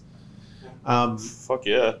persists. Fuck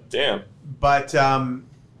yeah, damn. But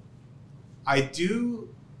I do,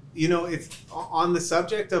 it's on the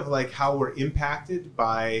subject of like how we're impacted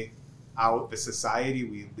by the society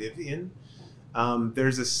we live in.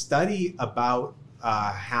 There's a study about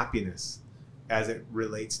happiness as it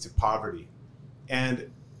relates to poverty. And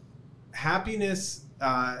happiness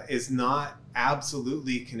is not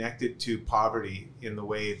absolutely connected to poverty in the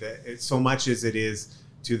way that so much as it is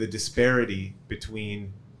to the disparity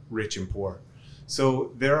between rich and poor.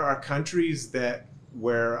 So there are countries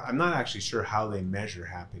where I'm not actually sure how they measure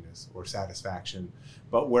happiness or satisfaction,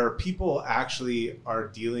 but where people actually are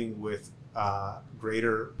dealing with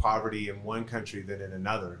greater poverty in one country than in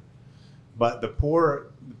another. But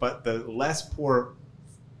the less poor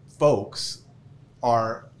folks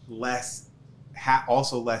are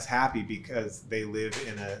also less happy because they live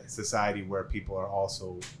in a society where people are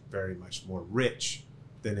also very much more rich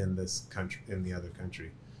than in this country, in the other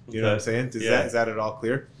country. You know what I'm saying? Is that at all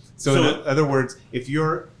clear? So in other words, if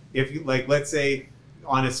you like, let's say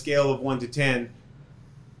on a scale of 1 to 10,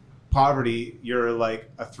 poverty, you're like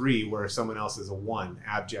a 3 where someone else is a 1,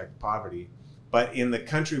 abject poverty. But in the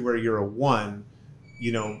country where you're a 1,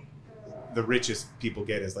 the richest people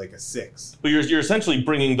get is like a 6. But you're essentially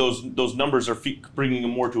bringing those numbers bringing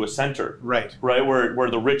them more to a center, right? Where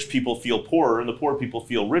the rich people feel poorer and the poor people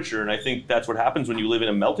feel richer, and I think that's what happens when you live in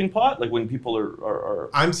a melting pot. Like when people are.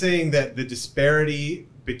 I'm saying that the disparity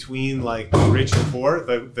between like rich and poor,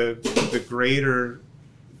 the greater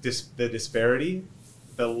the disparity,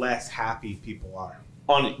 the less happy people are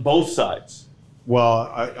on both sides. Well,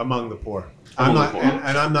 among the poor. I'm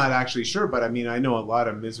not actually sure, but I mean, I know a lot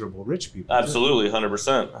of miserable rich people. Absolutely,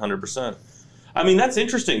 100%. I mean, that's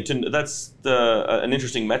interesting. That's an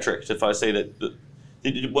interesting metric. If I say that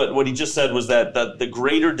what he just said was that the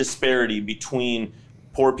greater disparity between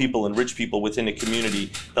poor people and rich people within a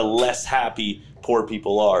community, the less happy poor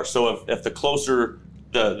people are. So if the closer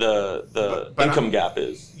the income gap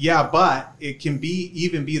is. Yeah, but it can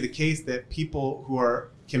even be the case that people who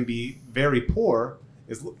can be very poor,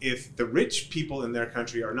 if the rich people in their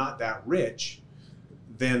country are not that rich,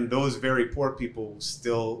 then those very poor people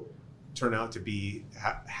still turn out to be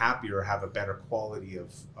happier, have a better quality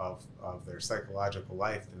of their psychological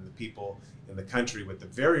life than the people in the country with the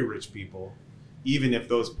very rich people, even if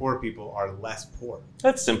those poor people are less poor.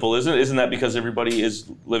 That's simple, isn't it? Isn't that because everybody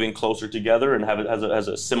is living closer together and has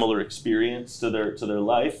a similar experience to their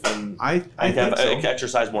life, and I think so.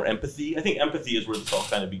 Exercise more empathy? I think empathy is where this all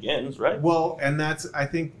kind of begins, right? Well, and I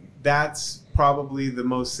think that's probably the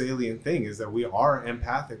most salient thing, is that we are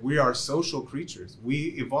empathic. We are social creatures.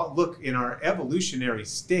 We evolve. Look, in our evolutionary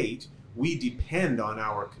state, we depend on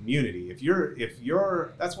our community. If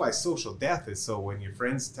you're, that's why social death is so, when your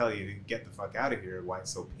friends tell you to get the fuck out of here, why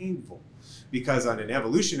it's so painful. Because on an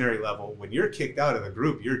evolutionary level, when you're kicked out of the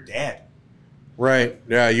group, you're dead. Right.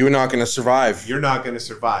 Yeah, you're not going to survive. You're not going to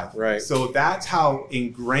survive. Right. So that's how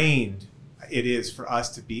ingrained it is for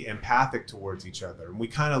us to be empathic towards each other. And we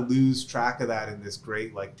kind of lose track of that in this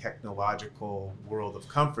great like technological world of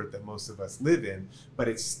comfort that most of us live in, but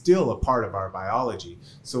it's still a part of our biology.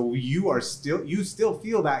 So you still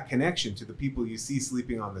feel that connection to the people you see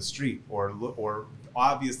sleeping on the street or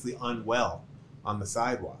obviously unwell on the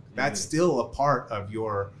sidewalk. That's still a part of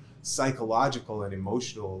your psychological and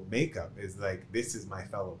emotional makeup is like, this is my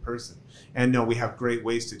fellow person. And no, we have great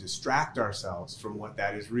ways to distract ourselves from what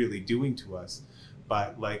that is really doing to us.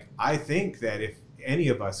 But like, I think that if any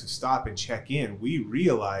of us who stop and check in, we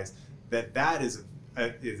realize that that is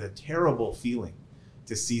a terrible feeling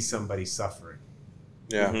to see somebody suffering.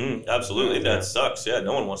 Yeah, absolutely. That sucks. Yeah,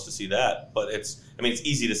 no one wants to see that. But it's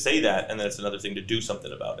easy to say that, and then it's another thing to do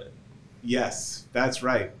something about it. Yes, that's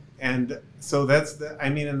right. And so that's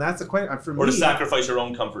and that's a question for me. Or to sacrifice your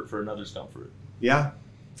own comfort for another's comfort. Yeah,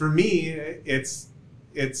 for me, it's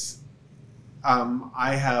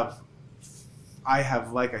I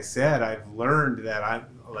have, like I said, I've learned that I'm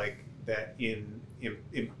like that in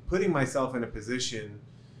putting myself in a position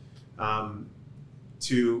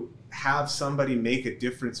to have somebody make a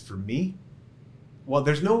difference for me. Well,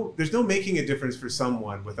 there's no making a difference for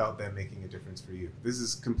someone without them making a difference for you. This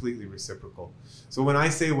is completely reciprocal. So when I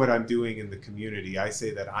say what I'm doing in the community, I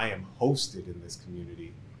say that I am hosted in this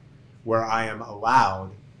community where I am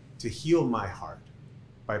allowed to heal my heart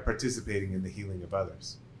by participating in the healing of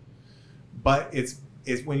others. But it's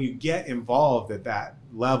when you get involved at that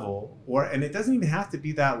level, and it doesn't even have to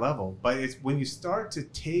be that level, but it's when you start to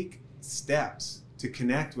take steps to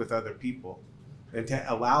connect with other people and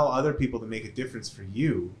to allow other people to make a difference for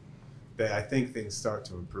you, that I think things start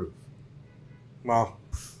to improve. Wow.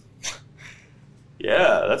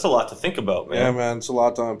 Yeah, that's a lot to think about, man. Yeah, man, it's a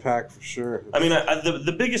lot to unpack for sure. I mean,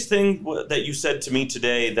 the biggest thing that you said to me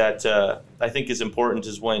today that I think is important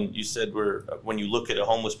is when you said when you look at a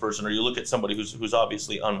homeless person or you look at somebody who's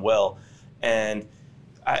obviously unwell, and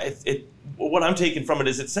what I'm taking from it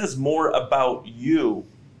is it says more about you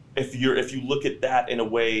if you look at that in a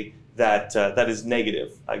way that is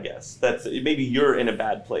negative, I guess. That's maybe you're in a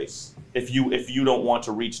bad place if you don't want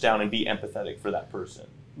to reach down and be empathetic for that person.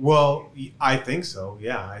 Well, I think so.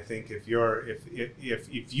 Yeah, I think if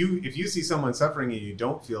you see someone suffering and you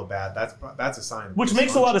don't feel bad, that's a sign. Which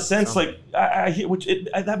makes a lot of sense. Like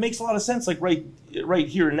that makes a lot of sense. Like right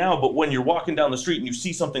here and now. But when you're walking down the street and you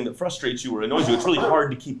see something that frustrates you or annoys you, it's really hard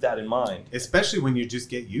to keep that in mind. Especially when you just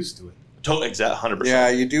get used to it. Totally, exactly, 100%. Yeah,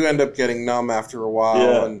 you do end up getting numb after a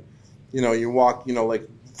while, and you walk. Like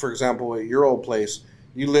for example, at your old place.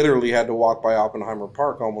 You literally had to walk by Oppenheimer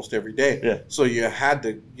Park almost every day. Yeah. So you had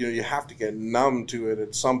to, you have to get numb to it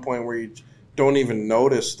at some point where you don't even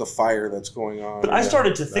notice the fire that's going on. But I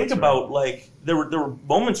started to think about like there were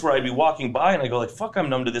moments where I'd be walking by and I go like, "Fuck, I'm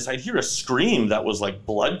numb to this." I'd hear a scream that was like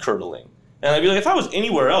blood curdling, and I'd be like, if I was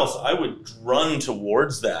anywhere else, I would run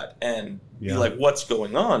towards that and be like, "What's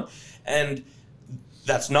going on?" And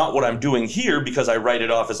that's not what I'm doing here because I write it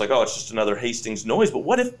off as like, oh, it's just another Hastings noise. But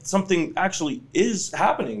what if something actually is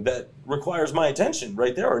happening that requires my attention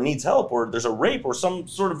right there or needs help or there's a rape or some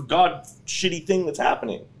sort of god shitty thing that's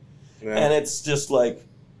happening? Yeah. And it's just like,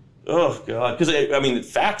 oh, God. Because,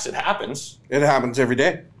 facts, it happens. It happens every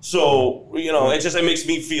day. So, it makes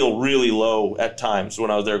me feel really low at times when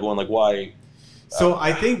I was there going like, why? So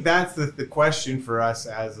I think that's the question for us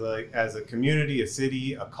as a community, a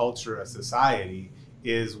city, a culture, a society,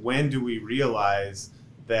 is when do we realize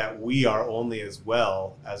that we are only as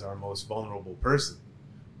well as our most vulnerable person?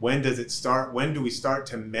 When does it start? When do we start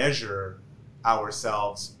to measure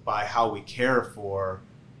ourselves by how we care for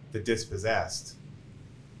the dispossessed?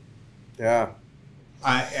 Yeah.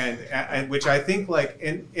 And which I think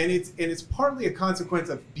it's partly a consequence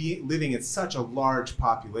of living in such a large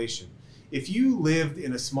population. If you lived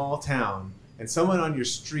in a small town and someone on your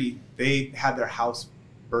street, they had their house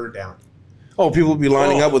burned down. Oh, people would be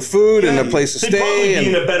lining up with food and a place to stay. They'd probably be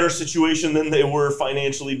in a better situation than they were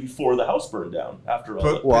financially before the house burned down, after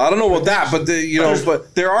all. Well, I don't know about that, but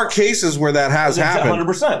but there are cases where that has happened.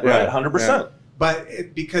 100%, right? 100%. Yeah.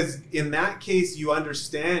 But because in that case, you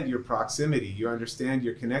understand your proximity, you understand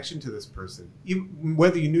your connection to this person,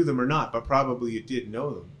 whether you knew them or not, but probably you did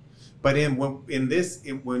know them. But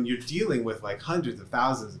when you're dealing with like hundreds of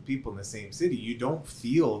thousands of people in the same city, you don't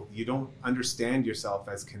understand yourself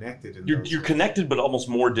as connected. You're connected, but almost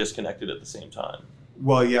more disconnected at the same time.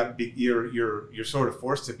 Well, yeah, you're sort of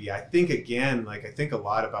forced to be. I think a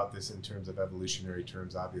lot about this in terms of evolutionary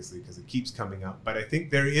terms, obviously, because it keeps coming up. But I think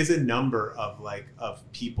there is a number of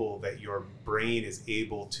people that your brain is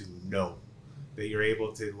able to know. That you're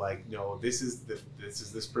able to know this is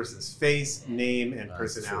this person's face, name, and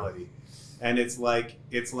personality, and it's like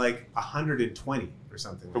 120 or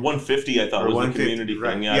something. Or 150, I thought was the community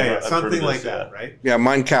right. thing. Yeah, something like that, right? Yeah,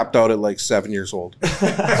 mine capped out at like 7 years old. But I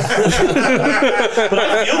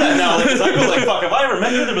feel that now because I go like, fuck, if I ever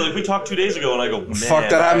met you, they'd be like, we talked 2 days ago, and I go, man, fuck,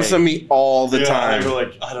 that happens to me all the time. I go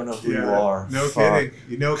like, I don't know who you are. No kidding.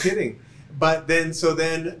 No kidding. But then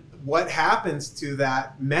what happens to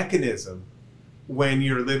that mechanism when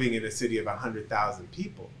you're living in a city of 100,000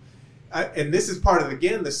 people? And this is part of,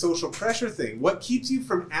 again, the social pressure thing. What keeps you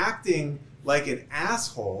from acting like an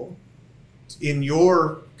asshole in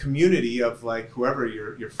your community of like whoever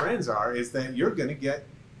your friends are is that you're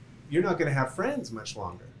not going to have friends much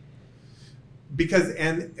longer.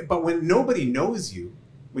 But when nobody knows you,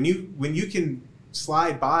 when you can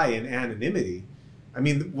slide by in anonymity, I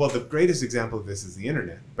mean, well, the greatest example of this is the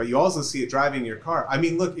internet, but you also see it driving your car. I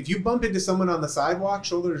mean, look, if you bump into someone on the sidewalk,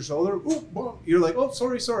 shoulder to shoulder, you're like, oh,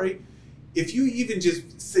 sorry. If you even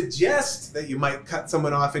just suggest that you might cut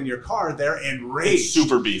someone off in your car, they're enraged. It's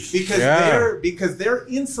super beef. Because they're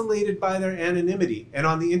insulated by their anonymity. And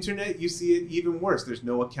on the internet, you see it even worse. There's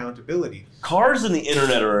no accountability. Cars and the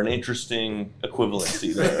internet are an interesting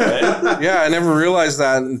equivalency there, right? Yeah, I never realized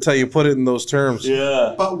that until you put it in those terms.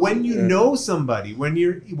 Yeah. But when you know somebody, when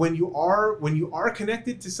you are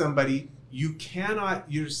connected to somebody,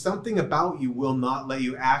 there's something about you will not let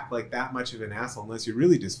you act like that much of an asshole unless you're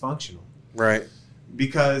really dysfunctional. Right.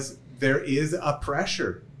 Because there is a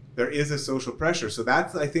pressure. There is a social pressure. So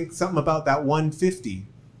that's, I think, something about that 150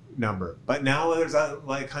 number. But now there's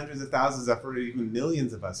like hundreds of thousands or even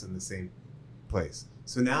millions of us in the same place.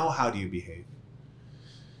 So now how do you behave?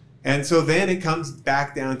 And so then it comes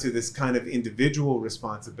back down to this kind of individual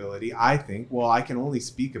responsibility, I think. Well, I can only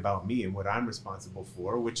speak about me and what I'm responsible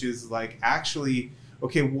for, which is like actually,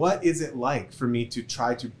 okay, what is it like for me to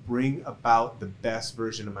try to bring about the best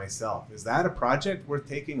version of myself? Is that a project worth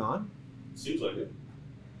taking on? Seems like it.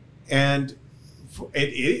 And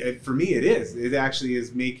for me, it is. It actually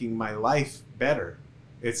is making my life better.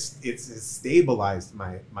 It's stabilized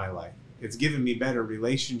my life. It's given me better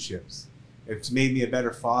relationships. It's made me a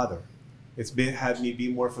better father. It's had me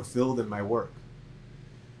be more fulfilled in my work.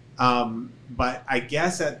 But I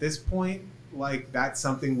guess at this point, like that's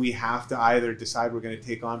something we have to either decide we're going to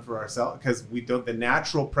take on for ourselves because the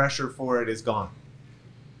natural pressure for it is gone.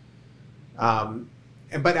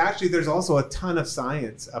 But actually there's also a ton of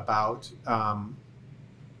science about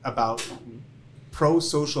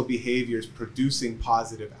pro-social behaviors producing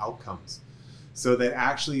positive outcomes. So that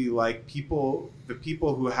actually like the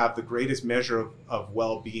people who have the greatest measure of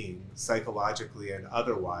well-being psychologically and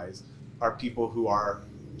otherwise are people who are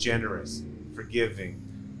generous, forgiving,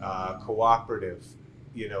 cooperative,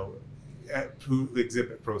 who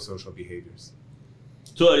exhibit pro-social behaviors.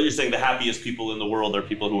 So you're saying the happiest people in the world are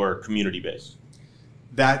people who are community-based?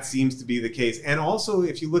 That seems to be the case. And also,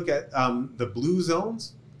 if you look at the blue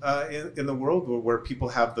zones in the world where people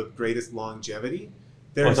have the greatest longevity,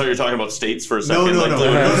 I thought you were talking about states for a second. No.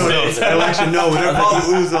 Actually, no. They're called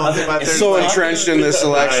blue zones. But so entrenched in this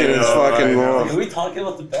election, it's fucking wrong. Are we talking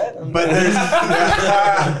about the bet? But do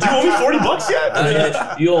you owe me $40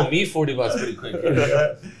 yet? You owe me $40 pretty quick.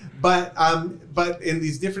 But in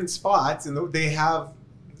these different spots, and they have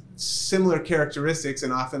similar characteristics,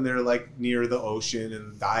 and often they're like near the ocean,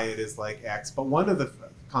 and diet is like X. But one of the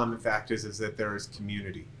common factors is that there is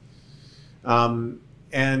community,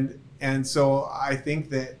 and so I think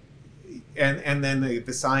that, and then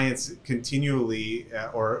the science continually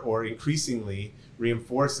or increasingly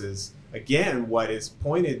reinforces again what is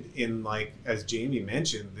pointed in, like as Jamie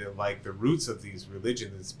mentioned, the roots of these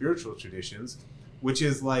religions and spiritual traditions, which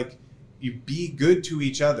is like you be good to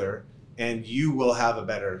each other and you will have a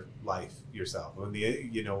better life yourself.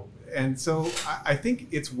 And so I think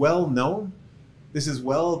it's well known. This is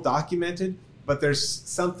well documented, but there's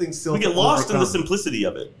something still. We get lost in the simplicity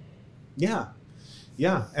of it. Yeah,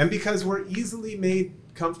 and because we're easily made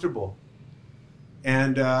comfortable,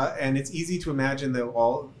 and it's easy to imagine that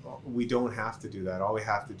we don't have to do that. All we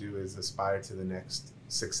have to do is aspire to the next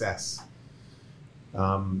success.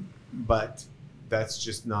 But that's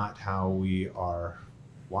just not how we are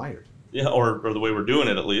wired. Yeah, or the way we're doing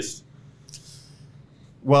it, at least.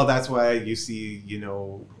 Well, that's why you see,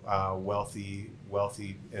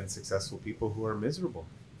 wealthy and successful people who are miserable.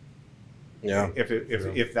 Yeah. If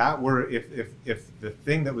the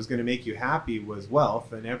thing that was going to make you happy was wealth,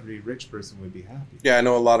 then every rich person would be happy. Yeah, I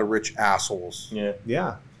know a lot of rich assholes.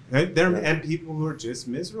 Yeah. And people who are just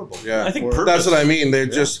miserable. Yeah, I think that's what I mean. They're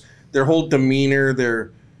just their whole demeanor.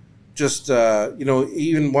 They're just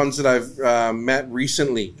even ones that I've met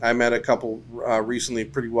recently. I met a couple recently,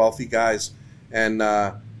 pretty wealthy guys, and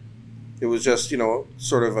it was just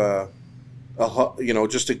sort of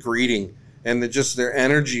just a greeting. And their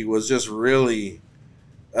energy was just really,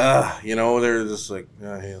 they're just like,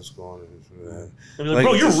 hey, what's going on? Like,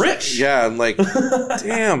 bro, you're rich. Yeah, I'm like,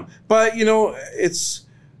 damn. But it's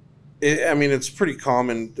pretty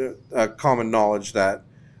common knowledge that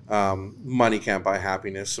money can't buy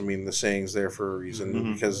happiness. I mean, the saying's there for a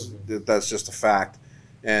reason because that's just a fact.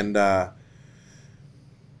 And I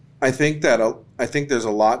think there's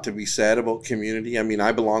a lot to be said about community. I mean,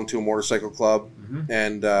 I belong to a motorcycle club,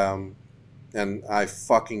 and I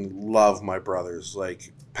fucking love my brothers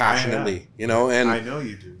like passionately, you know. And I know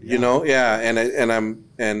you do, you know, and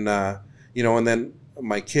you know, and then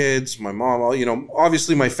my kids, my mom, all, you know,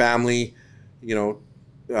 obviously my family, you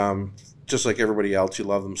know, just like everybody else, you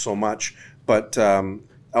love them so much, but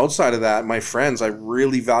outside of that, my friends, I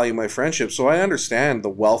really value my friendship. So I understand the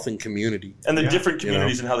wealth and community. And the different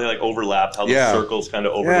communities and how they like overlap, how the circles kind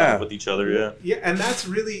of overlap with each other. Yeah, and that's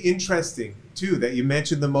really interesting too that you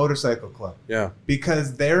mentioned the motorcycle club. Yeah.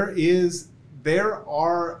 Because there is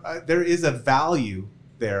a value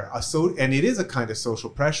there, and it is a kind of social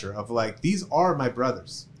pressure of like, these are my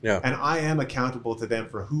brothers. Yeah. And I am accountable to them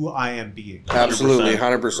for who I am being. Absolutely,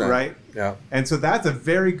 100%. Right? Yeah. And so that's a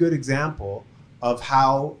very good example of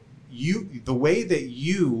how the way that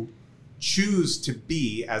you choose to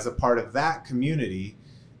be as a part of that community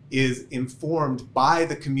is informed by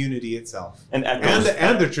the community itself and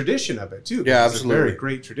the tradition of it too. Yeah, absolutely. It's a very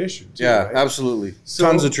great tradition too. Yeah, right? Absolutely. So,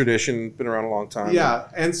 tons of tradition, been around a long time. Yeah,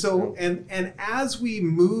 and so and as we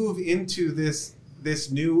move into this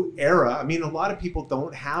new era, I mean, a lot of people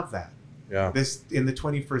don't have that. Yeah. This in the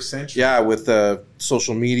 21st century. Yeah, with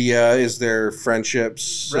social media, is there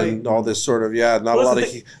friendships and all this sort of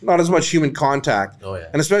not as much human contact. Oh yeah.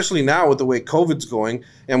 And especially now with the way COVID's going,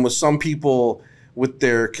 and with some people with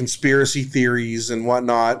their conspiracy theories and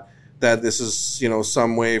whatnot, that this is, you know,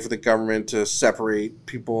 some way for the government to separate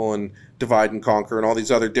people and divide and conquer and all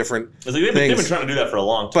these other different things. They've been trying to do that for a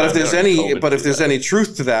long time. But if there's any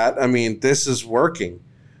truth to that, I mean, this is working.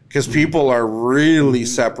 Because people are really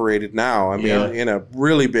separated now. I mean, in a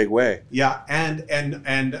really big way. Yeah,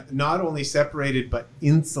 and not only separated, but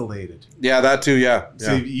insulated. Yeah, that too, yeah.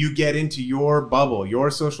 So you get into your bubble,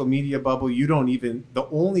 your social media bubble. The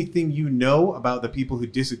only thing you know about the people who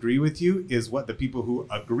disagree with you is what the people who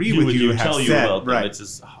agree with you have said. About them. It's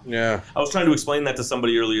just, I was trying to explain that to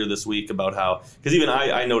somebody earlier this week about how, because even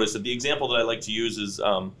I noticed that the example that I like to use is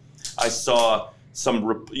I saw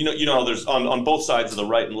some, you know, there's on both sides of the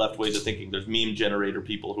right and left ways of thinking. There's meme generator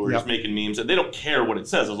people who are just making memes, and they don't care what it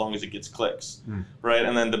says as long as it gets clicks, right?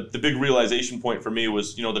 And then the big realization point for me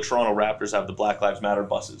was, you know, the Toronto Raptors have the Black Lives Matter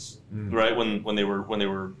buses, right? When they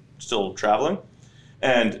were still traveling,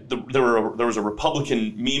 and there was a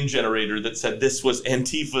Republican meme generator that said this was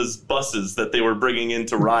Antifa's buses that they were bringing in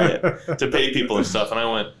to riot to pay people and stuff, and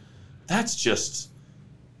I went, that's just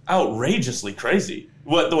outrageously crazy.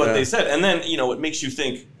 What they said, and then, you know, it makes you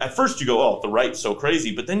think. At first, you go, "Oh, the right's so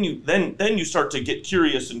crazy," but then you start to get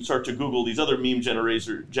curious and start to Google these other meme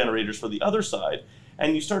generators for the other side,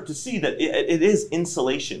 and you start to see that it is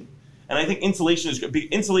insulation. And I think insulation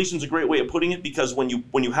is a great way of putting it, because when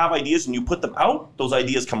you have ideas and you put them out, those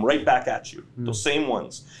ideas come right back at you. Those same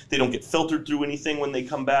ones. They don't get filtered through anything when they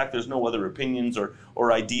come back. There's no other opinions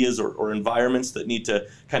or ideas or environments that need to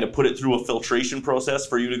kind of put it through a filtration process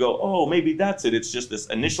for you to go, oh, maybe that's it. It's just this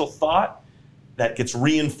initial thought that gets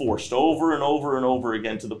reinforced over and over and over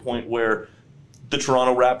again to the point where the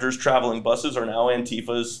Toronto Raptors traveling buses are now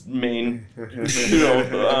Antifa's main,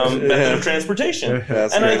 method of transportation.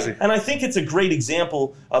 That's crazy. I think it's a great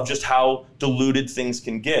example of just how diluted things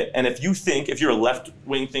can get. And if you're a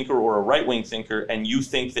left-wing thinker or a right-wing thinker, and you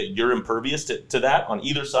think that you're impervious to that on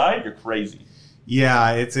either side, you're crazy.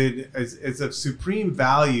 Yeah, it's a supreme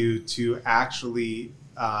value to actually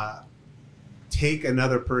take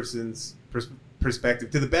another person's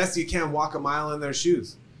perspective. To the best you can, walk a mile in their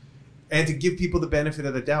shoes. And to give people the benefit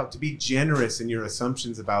of the doubt, to be generous in your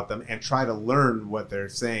assumptions about them and try to learn what they're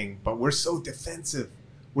saying. But we're so defensive.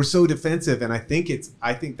 And I think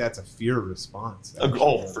that's a fear response.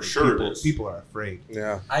 Oh, for sure it is. People are afraid.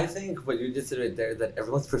 Yeah. I think what you just said right there, that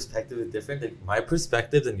everyone's perspective is different. Like, my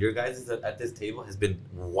perspective and your guys' at this table has been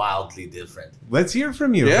wildly different. Let's hear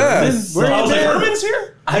from you. Yeah. Herman's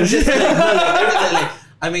here? I'm just like,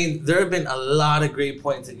 I mean, there have been a lot of great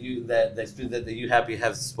points that you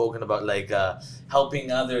have spoken about, like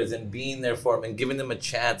helping others and being there for them and giving them a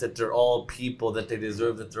chance, that they're all people, that they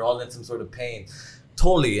deserve, that they're all in some sort of pain.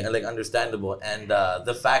 Totally, and like understandable. And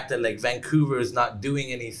the fact that like Vancouver is not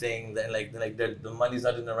doing anything, that like the money's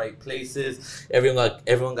not in the right places.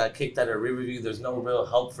 Everyone got kicked out of Riverview. There's no real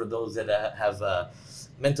help for those that have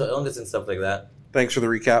mental illness and stuff like that. Thanks for the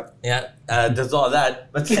recap. Yeah, there's all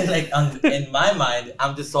that, but then, like in my mind,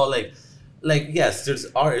 I'm just all like, yes,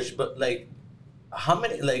 there's Irish, but like how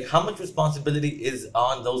much responsibility is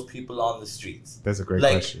on those people on the streets? That's a great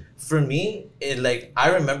question. For me, I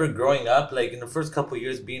remember growing up, in the first couple of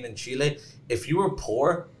years being in Chile, if you were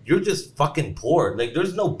poor, you're just fucking poor.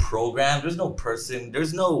 There's no program, there's no person,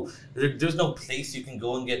 there's no place you can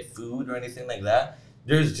go and get food or anything like that.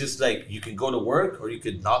 There's just you can go to work or you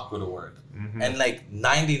could not go to work. Mm-hmm. And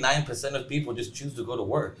 99% of people just choose to go to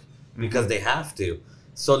work because they have to.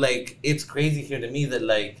 So it's crazy here to me that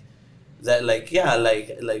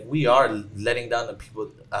we are letting down the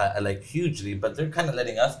people hugely, but they're kind of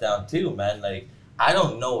letting us down too, man. I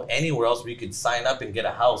don't know anywhere else where you could sign up and get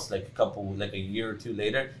a house a year or two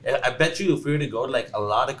later. I bet you if we were to go to a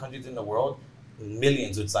lot of countries in the world,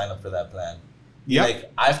 millions would sign up for that plan. Yeah.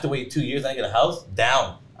 I have to wait 2 years and I get a house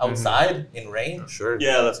down outside in rain. Sure.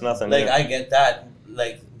 Yeah, that's nothing. I get that.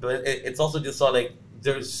 But it's also just so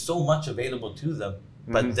there's so much available to them,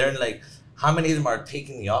 but they're how many of them are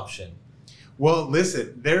taking the option? Well,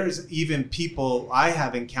 listen, there's even people I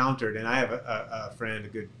have encountered, and I have a friend,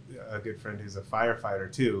 a good friend who's a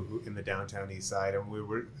firefighter too, who in the downtown east side, and we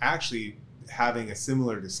were actually having a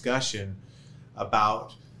similar discussion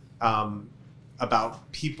about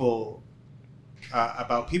people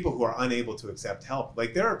who are unable to accept help.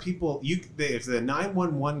 There are people it's a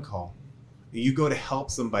 911 call. You go to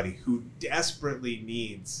help somebody who desperately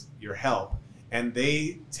needs your help, and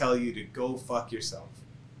they tell you to go fuck yourself.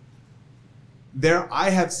 I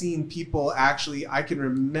have seen people actually. I can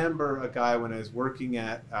remember a guy when I was working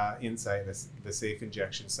at Insight, the safe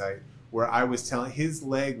injection site, where I was telling his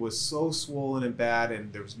leg was so swollen and bad,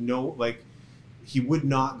 and there was no he would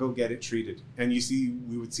not go get it treated. And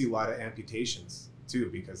we would see a lot of amputations too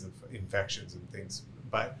because of infections and things.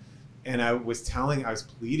 And I was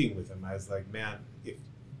pleading with him. I was like, man,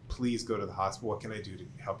 please go to the hospital. What can I do to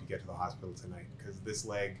help you get to the hospital tonight? Because this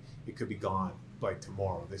leg, it could be gone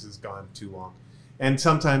tomorrow. This has gone too long. And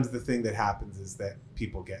sometimes the thing that happens is that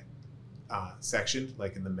people get sectioned,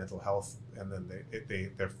 in the mental health, and then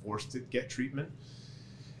they're forced to get treatment.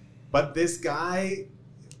 But this guy,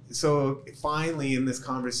 so finally in this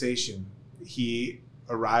conversation, he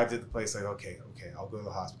arrived at the place okay, I'll go to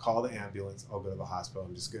the hospital, call the ambulance, I'll go to the hospital,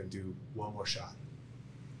 I'm just going to do one more shot.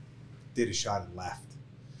 Did a shot and left.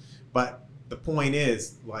 But the point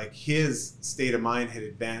is, his state of mind had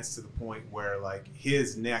advanced to the point where,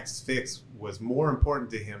 his next fix was more important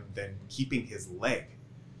to him than keeping his leg.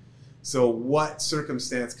 So what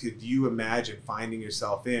circumstance could you imagine finding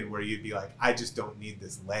yourself in where you'd be like, I just don't need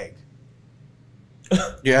this leg?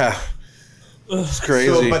 Yeah. It's crazy.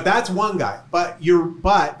 So, but that's one guy. But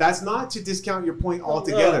that's not to discount your point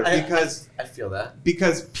altogether. Because I feel that.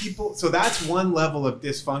 Because people, so that's one level of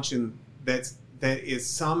dysfunction that is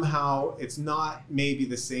somehow, it's not maybe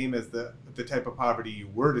the same as the type of poverty you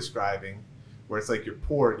were describing, where it's you're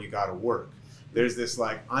poor and you got to work. There's this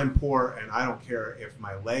I'm poor and I don't care if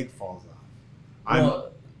my leg falls off.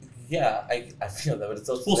 Yeah, I feel that, but it's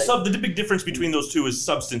also the big difference between those two is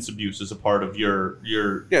substance abuse as a part of your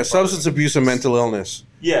substance abuse and mental illness.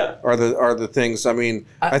 Yeah, are the things. I mean,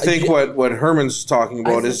 I think what Herman's talking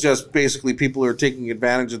about is just basically people who are taking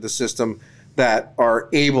advantage of the system that are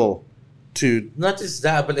able to. Not just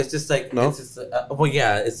that, but it's just no? it's just,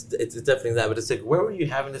 it's definitely that. But it's where were you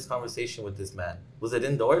having this conversation with this man? Was it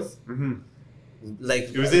indoors? Mm-hmm.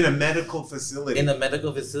 It was in a medical facility. In a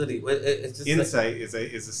medical facility, it's just Insight is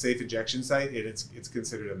a safe injection site, and it's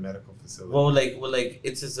considered a medical facility. Well,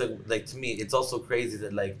 it's just to me, it's also crazy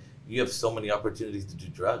that you have so many opportunities to do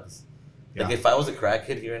drugs. Yeah. If I was a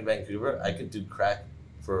crackhead here in Vancouver, I could do crack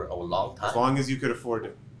for a long time. As long as you could afford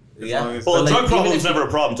it. Yeah. Well, drug problem is never a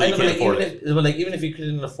problem until you can't afford it. Even if you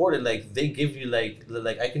couldn't afford it, they give you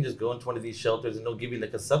I can just go into one of these shelters and they'll give you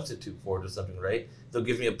a substitute for it or something, right? They'll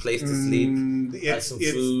give me a place to sleep, some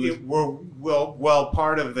food.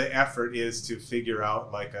 Part of the effort is to figure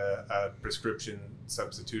out a prescription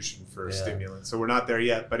substitution for stimulants. So we're not there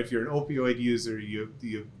yet. But if you're an opioid user, you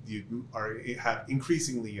have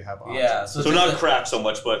increasingly you have options. Yeah. So not crack so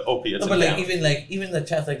much, but opiates. No, but even the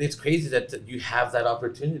chance, it's crazy that you have that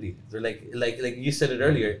opportunity. They're like you said it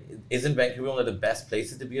earlier. Isn't Vancouver one of the best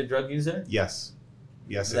places to be a drug user? Yes,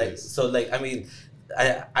 it is. So I mean,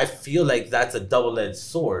 I feel that's a double-edged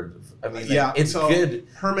sword. I mean, it's so, good.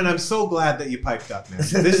 Herman, I'm so glad that you piped up, man.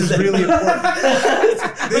 This is really important.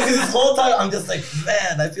 This whole time, I'm just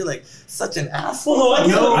man, I feel like such an asshole.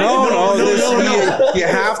 No. You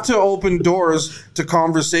have to open doors to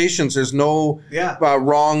conversations. There's no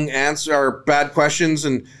wrong answer or bad questions.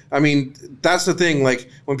 And I mean, that's the thing.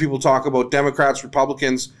 When people talk about Democrats,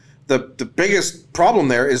 Republicans, the biggest problem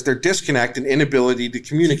there is their disconnect and inability to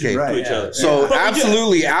communicate Right. To each other. So But we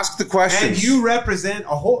absolutely ask the questions. And you represent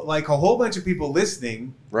a whole bunch of people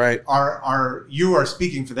listening. Right. You are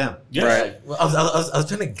speaking for them. Yes. Right. Well, I was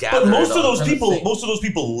trying to gather. But most it of all. those I'm trying to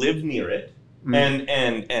people live near it.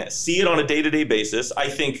 And see it on a day-to-day basis. I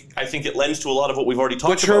think it lends to a lot of what we've already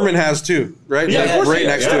talked Which about. Herman has too, right? Yeah, Like, of course right he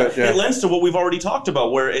next does. to it. Yeah. It lends to what we've already talked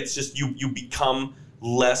about, where it's just you become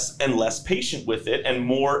less and less patient with it, and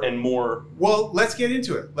more. Well, let's get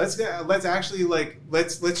into it. Let's actually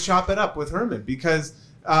let's chop it up with Herman, because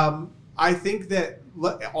I think that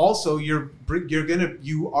also you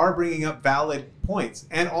are bringing up valid points,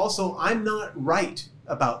 and also I'm not right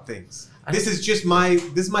about things. This is my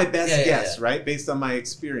best guess, right, based on my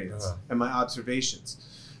experience and my observations.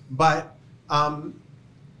 But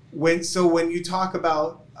when you talk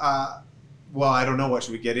about I don't know, what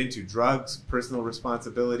should we get into? Drugs, personal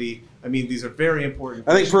responsibility. I mean, these are very important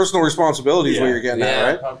I think questions. personal responsibility is what you're getting at,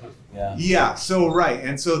 right? Probably, yeah. Yeah, so right.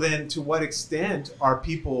 And so then to what extent are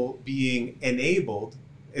people being enabled?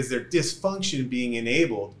 Is there dysfunction being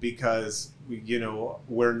enabled because,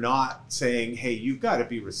 we're not saying, hey, you've got to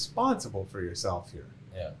be responsible for yourself here.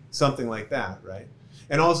 Yeah. Something like that, right?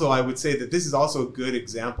 And also I would say that this is also a good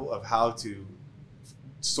example of how to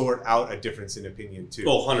sort out a difference in opinion too.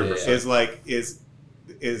 Oh, 100%.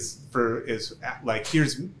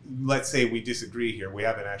 Here's, let's say we disagree here. We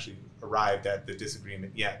haven't actually arrived at the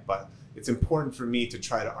disagreement yet, but it's important for me to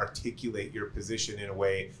try to articulate your position in a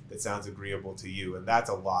way that sounds agreeable to you, and that's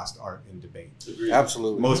a lost art in debate.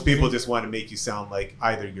 Absolutely. Most people just want to make you sound like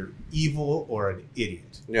either you're evil or an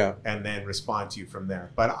idiot, Yeah. and then respond to you from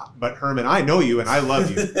there. But Herman, I know you and I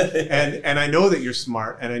love you, and I know that you're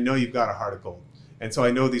smart, and I know you've got a heart of gold, and so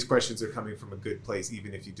I know these questions are coming from a good place,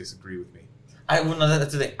 even if you disagree with me.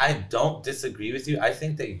 That's the thing. I don't disagree with you. I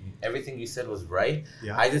think that everything you said was right.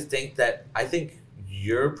 Yeah. I just think that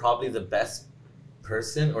you're probably the best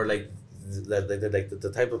person, or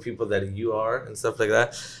the type of people that you are and stuff like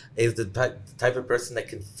that, is the type of person that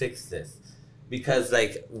can fix this. Because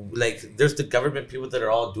like there's the government people that are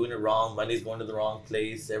all doing it wrong, money's going to the wrong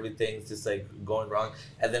place, everything's just like going wrong,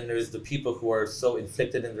 and then there's the people who are so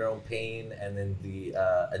inflicted in their own pain and in the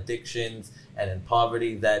addictions and in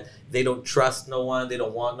poverty that they don't trust no one, they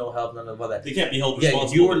don't want no help, none of all that. They can't be held Yeah,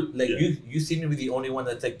 responsible. you seem to be the only one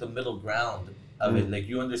that's like the middle ground of it. Like,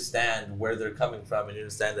 you understand where they're coming from, and you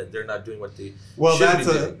understand that they're not doing what they should be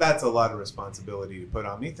doing. That's a lot of responsibility to put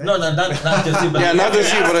on me. No, not just you, but Yeah, not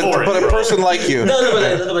just you, but a person like you.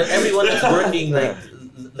 but everyone that's working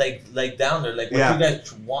like down there, like what Yeah. you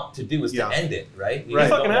guys want to do is to end it, right? You Right.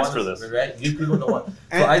 don't fucking asked want for us- this. right? You people don't want.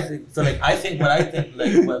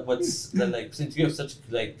 What's since you have such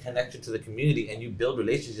like connection to the community and you build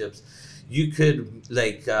relationships, you could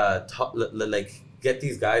get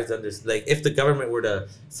these guys under, like, if the government were to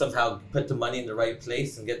somehow put the money in the right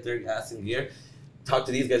place and get their ass in gear, talk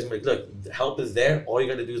to these guys and be like, look, help is there. All you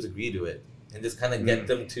got to do is agree to it, and just kind of get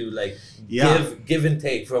them to give and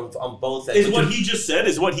take from on both ends. Is what he just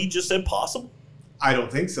said possible? I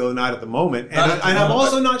don't think so, not at the moment, Not at the and I'm moment,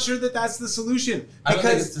 also not sure that that's the solution, I don't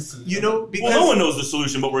think because it's the solution. because Well, no one knows the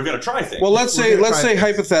solution, but we're going to try things. Well, let's We're gonna say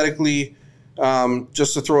try- hypothetically,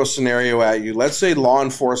 just to throw a scenario at you, let's say law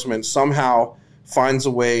enforcement somehow finds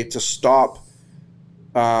a way to stop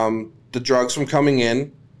the drugs from coming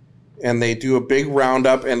in, and they do a big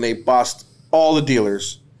roundup and they bust all the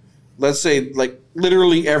dealers. Let's say, like,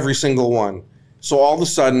 literally every single one. So all of a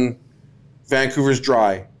sudden, Vancouver's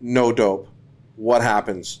dry, no dope. What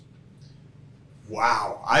happens?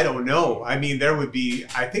 wow, I don't know. I mean,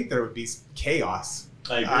 I think there would be chaos.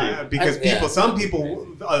 I agree. Because Yeah. some people,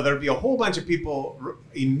 there'd be a whole bunch of people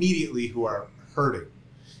immediately who are hurting,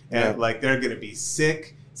 and they're going to be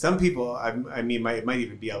sick. Some people, I mean, it might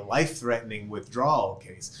even be a life-threatening withdrawal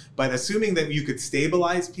case. But assuming that you could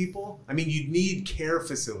stabilize people, I mean, you'd need care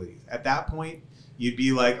facilities. At that point, you'd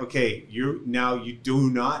be like, okay, you do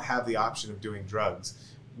not have the option of doing drugs.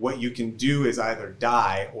 What you can do is either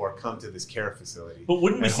die or come to this care facility. But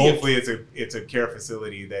wouldn't we and see a- hopefully it's a care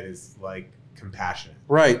facility that is like compassionate.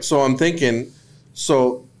 Right. So I'm thinking,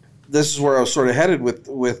 so this is where I was sort of headed with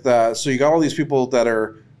so you got all these people that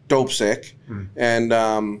are dope sick and,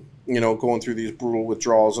 going through these brutal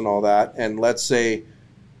withdrawals and all that. And let's say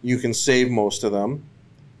you can save most of them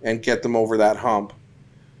and get them over that hump.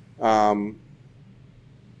 Do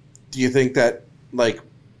you think that, like,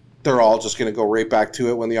 they're all just going to go right back to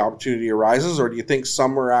it when the opportunity arises? Or do you think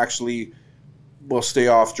some are actually will stay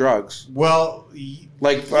off drugs? Well,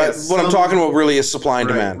 Like, yes, what I'm talking about really is supply and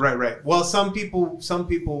demand. Right. Well, some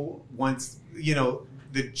people once,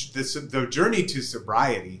 the journey to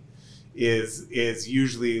sobriety is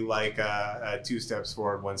usually like a 2 steps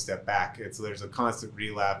forward, 1 step back. There's a constant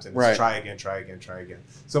relapse, and it's Right. try again.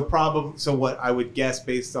 So what I would guess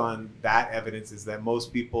based on that evidence is that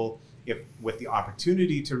most people, if with the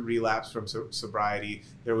opportunity to relapse from sobriety,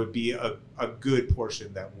 there would be a good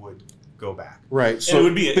portion that would go back. Right. So it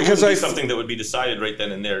would be something that would be decided right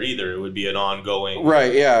then and there either. It would be an ongoing.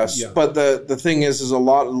 Right. Yes. Yeah. But the thing is a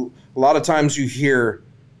lot of times you hear,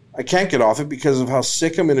 I can't get off it because of how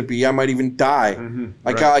sick I'm going to be. I might even die. Mm-hmm.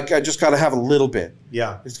 I just got to have a little bit.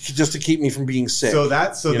 Yeah. Just to keep me from being sick.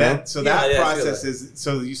 That's why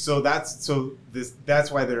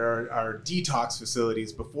there are detox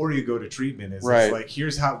facilities before you go to treatment. It's like,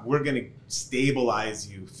 here's how we're going to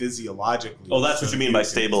stabilize you physiologically. Oh, that's what you mean by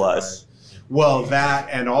stabilize. Well, that,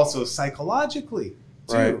 and also psychologically.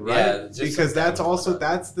 Too, right? Yeah, because that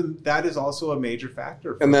is also a major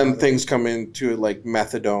factor. And then things come into it like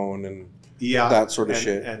methadone and that sort of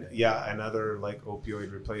shit. And other like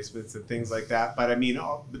opioid replacements and things like that. But I mean,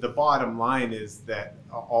 the bottom line is that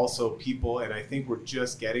also people, and I think we're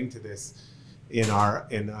just getting to this in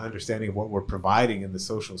the understanding of what we're providing in the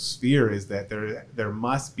social sphere, is that there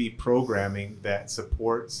must be programming that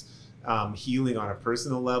supports healing on a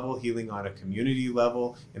personal level, healing on a community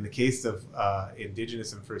level. In the case of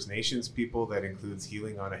Indigenous and First Nations people, that includes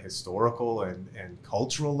healing on a historical and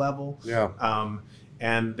cultural level. Yeah.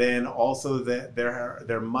 And then also that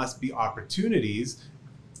there must be opportunities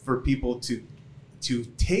for people to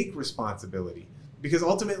take responsibility, because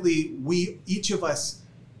ultimately each of us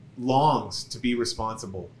longs to be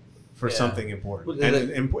responsible for something important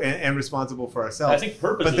and responsible for ourselves. I think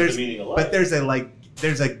purpose is the meaning of life. But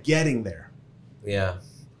there's a getting there. Yeah.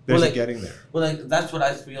 There's a getting there. Well, like that's what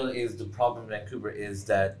I feel is the problem in Vancouver, is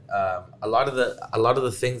that a lot of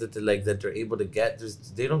the things that they're able to get,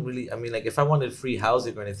 they don't really. I mean, like if I wanted free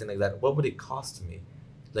housing or anything like that, what would it cost me?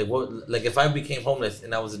 Like if I became homeless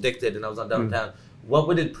and I was addicted and I was on downtown, what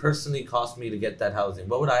would it personally cost me to get that housing?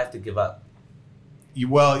 What would I have to give up?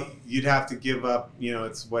 You'd have to give up,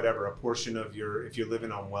 it's whatever, a portion of if you're living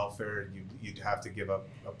on welfare, you'd have to give up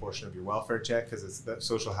a portion of your welfare check, because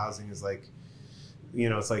social housing is like,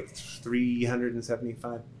 it's like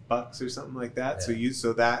 $375 or something like that.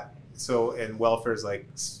 Yeah. And welfare is like,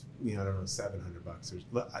 I don't know,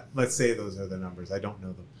 $700 or let's say those are the numbers. I don't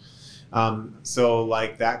know them. So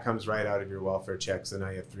like that comes right out of your welfare check. So now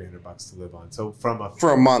you have $300 to live on. So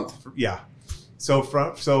for a month. Yeah.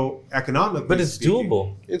 So economically, but it's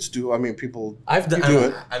doable. It's doable. I mean, people do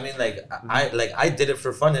it. I mean, I did it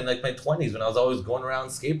for fun in like my 20s when I was always going around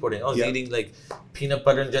skateboarding. I was eating like peanut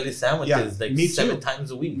butter and jelly sandwiches 7 times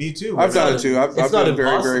a week. Me too. I've done it too. I've done it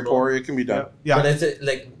very, very poor. It can be done. Yeah. But it's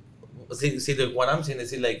like, see, what I'm saying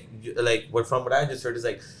is, from what I just heard is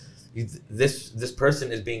like, this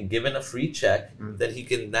person is being given a free check that he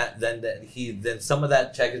can then some of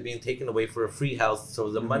that check is being taken away for a free house, so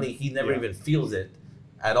the money he never even feels it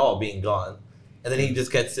at all being gone, and then he just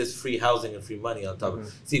gets this free housing and free money on top of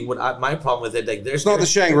it. See, my problem with it, like, it's not the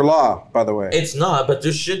Shangri-La, by the way. It's not, but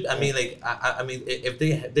there should. I mean, like, I mean, if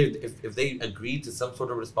they agree to some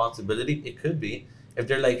sort of responsibility, it could be. If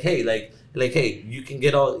they're like, hey, hey, you can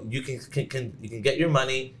get you can get your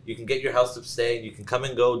money, you can get your house to stay, you can come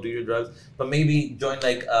and go, do your drugs, but maybe join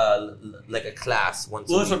like a class once.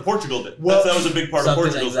 Well, that's what Portugal did. That was a big part of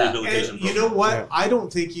Portugal's rehabilitation. And you know what? Yeah. I don't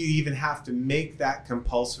think you even have to make that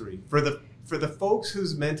compulsory for the folks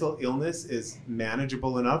whose mental illness is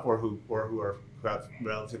manageable enough, or who have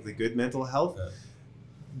relatively good mental health. Yeah.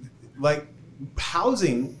 Like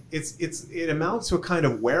housing, it amounts to a kind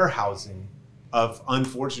of warehousing of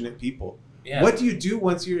unfortunate people. Yeah. What do you do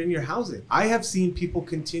once you're in your housing? I have seen people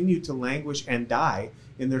continue to languish and die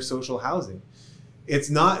in their social housing. Have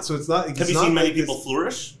you seen many people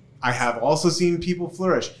flourish? I have also seen people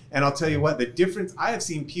flourish. And I'll tell you what, the difference, I have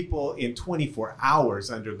seen people in 24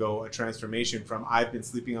 hours undergo a transformation from I've been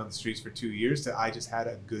sleeping on the streets for 2 years to I just had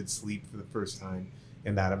a good sleep for the first time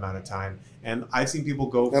in that amount of time. And I've seen people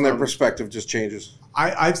go and their perspective just changes.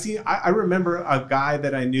 I remember a guy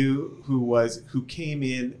that I knew who came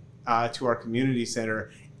in to our community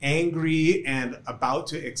center angry and about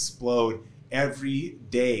to explode every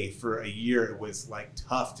day for a year. It was like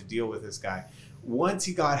tough to deal with this guy. Once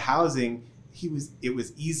he got housing, it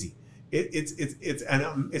was easy.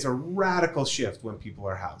 It's a radical shift when people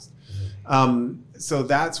are housed. So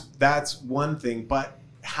that's one thing, but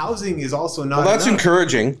housing is also not enough.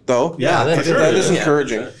 Encouraging, though. Yeah, that is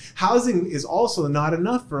encouraging. Housing is also not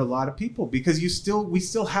enough for a lot of people, because we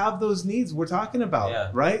still have those needs we're talking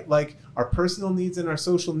about, right? Like our personal needs and our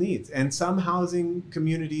social needs. And some housing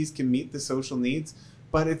communities can meet the social needs,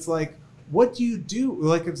 but it's like, what do you do?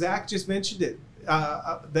 Like if Zach just mentioned it,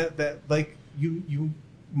 that like you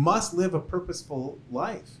must live a purposeful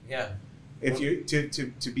life. Yeah. If you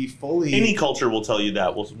to be fully, any culture will tell you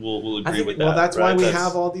that. We'll agree with that. Well, that's right? why we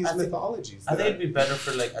have all these mythologies. I think it'd be better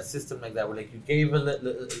for like a system like that, where like you gave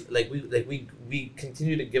we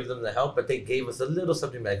continue to give them the help, but they gave us a little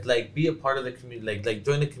something back. Like be a part of the community, like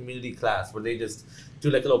join a community class where they just do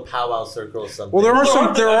like a little powwow circle or something. Well, there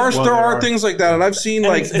are things like that, and I've seen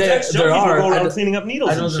and like there are go around cleaning up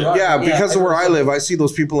needles and shit. Yeah, because of where I live, I see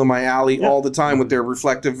those people in my alley all the time with their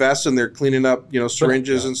reflective vests, and they're cleaning up,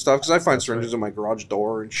 syringes and stuff. Because I find syringes in my garage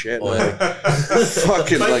door and shit.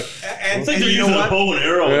 Fucking like, it's like they're using a bow and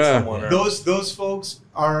arrow somewhere. Those folks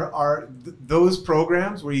are those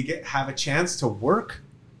programs where you have a chance to work.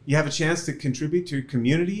 You have a chance to contribute to your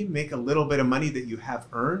community, make a little bit of money that you have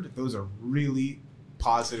earned. Those are really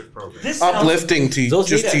positive programs. Uplifting to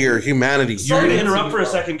your humanity. Sorry to interrupt for a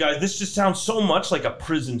second, guys. This just sounds so much like a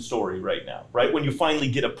prison story right now, right? When you finally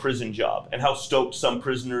get a prison job, and how stoked some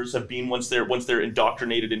prisoners have been once they're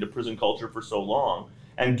indoctrinated into prison culture for so long,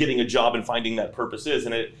 and getting a job and finding that purpose is.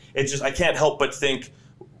 And it's just, I can't help but think,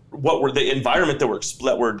 the environment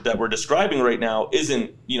that we're describing right now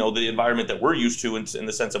isn't the environment that we're used to in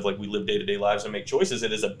the sense of like we live day-to-day lives and make choices.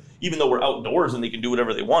 It is even though we're outdoors and they can do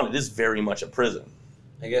whatever they want, it is very much a prison.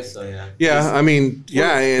 I guess so, yeah. Yeah, I mean,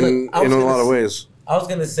 in a lot of ways. I was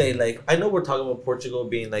gonna say, like, I know we're talking about Portugal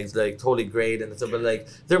being like totally great and stuff, but like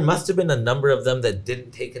there must have been a number of them that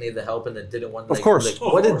didn't take any of the help and that didn't want. Like, of course.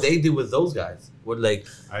 What did they do with those guys?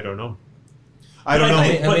 I don't know. I don't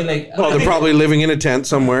know. They're probably living in a tent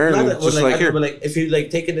somewhere, and that, just like here. But like, if you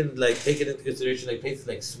take it into consideration, like places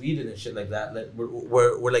like Sweden and shit like that,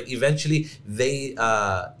 where like eventually they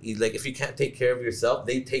like if you can't take care of yourself,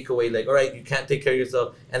 they take away all right, you can't take care of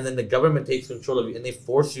yourself, and then the government takes control of you, and they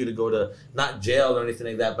force you to go to not jail or anything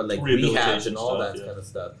like that, but like rehab and all that kind of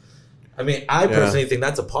stuff. I mean, I personally think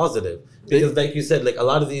that's a positive because, like you said, like a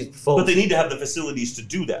lot of these folks, but they need to have the facilities to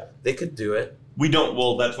do that. They could do it. We don't.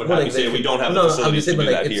 Well, that's what happens. We don't have the facilities to do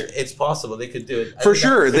that here. It's possible they could do it for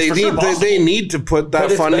sure. They need to put that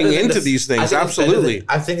funding into these things. Absolutely.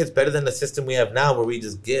 I think it's better than the system we have now, where we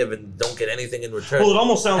just give and don't get anything in return. Well, it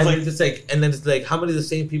almost sounds like it's like, and then it's like, how many of the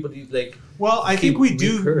same people do you like? Well, I think we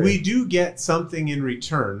do get something in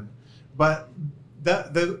return, but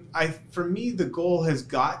for me the goal has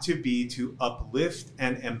got to be to uplift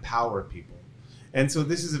and empower people. And so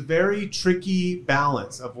this is a very tricky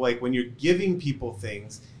balance of like when you're giving people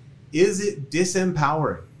things, is it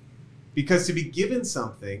disempowering? Because to be given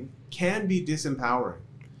something can be disempowering.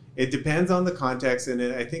 It depends on the context, and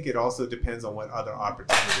I think it also depends on what other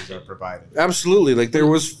opportunities are provided. Absolutely. Like there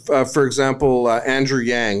was, for example, Andrew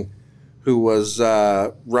Yang, who was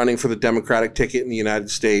running for the Democratic ticket in the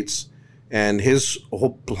United States, and his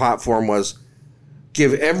whole platform was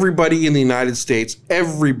give everybody in the United States,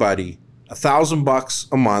 everybody,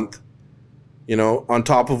 $1,000 a month, on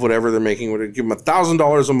top of whatever they're making. Would give them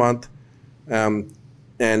 $1,000 a month, and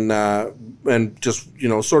just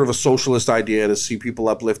sort of a socialist idea to see people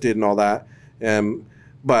uplifted and all that.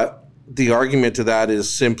 But the argument to that is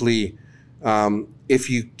simply, if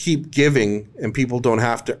you keep giving and people don't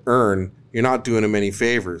have to earn, you're not doing them any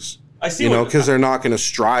favors. I see, because they're not going to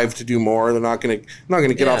strive to do more. They're not going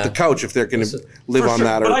to get off the couch if they're going to live on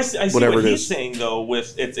that, or but I see whatever what it he's is. saying though.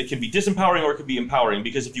 With it can be disempowering or it can be empowering,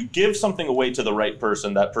 because if you give something away to the right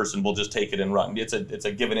person, that person will just take it and run. It's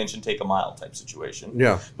a give an inch and take a mile type situation.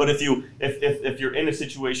 Yeah. But if you're in a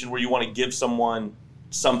situation where you want to give someone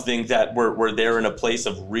something that where they're in a place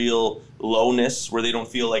of real lowness, where they don't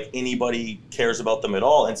feel like anybody cares about them at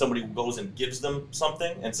all, and somebody goes and gives them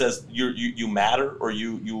something and says you matter, or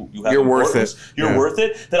you have you're worth it, you're worth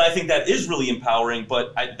it, then I think that is really empowering.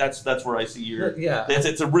 But that's where I see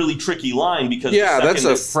it's a really tricky line, because that's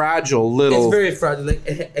a fragile little. It's very fragile. Like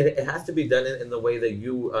it has to be done in the way that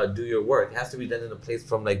you do your work. It has to be done in a place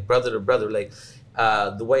from like brother to brother. Like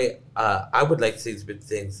the way I would like to see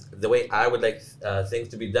things, the way I would like things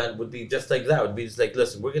to be done would be just like that. Would be just like,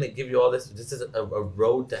 listen, we're going to give you all this. This is a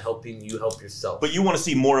road to helping you help yourself. But you want to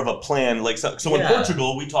see more of a plan, like so in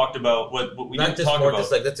Portugal, we talked about what we not didn't just talk more, about.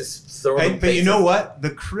 just like let's just throw them. But you know what? The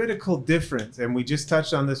critical difference, and we just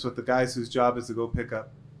touched on this with the guys whose job is to go pick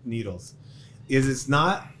up needles, is it's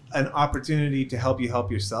not an opportunity to help you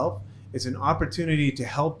help yourself. It's an opportunity to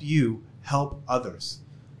help you help others.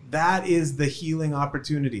 That is the healing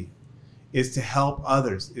opportunity, is to help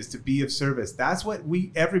others, is to be of service. That's what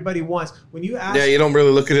everybody wants. When you ask, you don't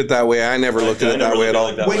really look at it that way. I never looked at it that way at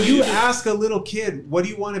all. When you ask a little kid, what do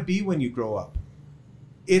you want to be when you grow up?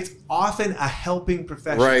 It's often a helping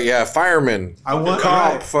profession. Right, yeah, fireman,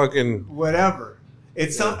 cop, fucking whatever.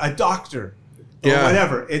 It's a doctor, or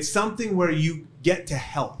whatever. It's something where you get to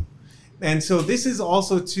help. And so this is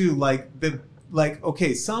also too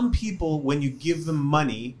okay, some people when you give them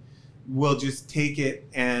money will just take it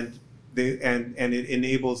and it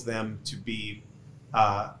enables them to be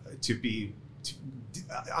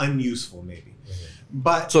unuseful maybe.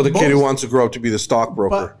 But So the kid who wants to grow up to be the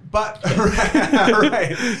stockbroker. But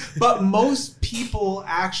right. But most people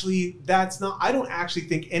actually, I don't actually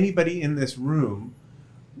think anybody in this room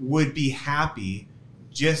would be happy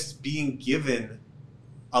just being given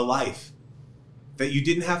a life, that you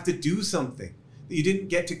didn't have to do something, that you didn't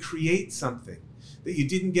get to create something, that you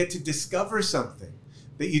didn't get to discover something,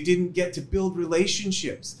 that you didn't get to build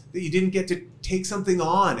relationships, that you didn't get to take something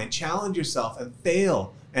on and challenge yourself and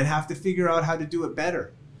fail and have to figure out how to do it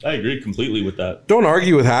better. I agree completely with that. Don't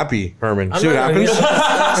argue with Happy, Herman. See what happens? See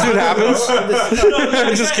what happens?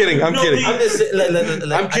 I'm just kidding. I'm kidding. I'm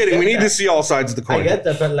kidding. We need to see all sides of the coin. I get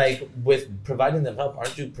that, but like with providing them help,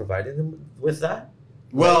 aren't you providing them with that?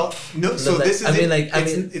 Well, no. So like, this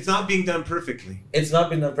is. It's not being done perfectly. It's not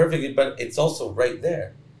being done perfectly, but it's also right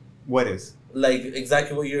there. What is? Like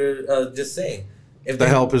exactly what you're just saying. If the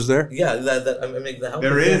help is there, yeah, the help.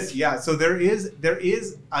 There is, yeah. So there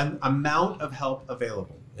is an amount of help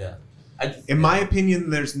available. Yeah. In my opinion,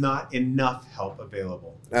 there's not enough help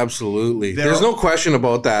available. Absolutely. There's no question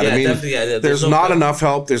about that. Yeah, I mean, there's not enough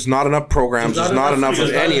help. There's not enough programs. There's not enough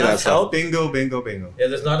of any of that stuff. Bingo, bingo, bingo. Yeah,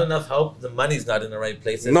 there's not enough help. The money's not in the right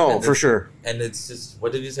places. No, for sure. And it's just,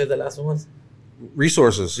 what did you say the last one was?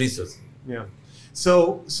 Resources. Yeah.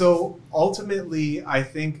 So ultimately, I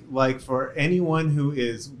think like for anyone who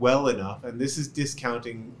is well enough, and this is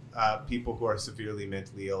discounting people who are severely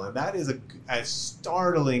mentally ill, and that is a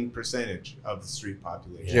startling percentage of the street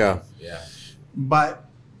population. Yeah. But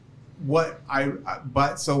what I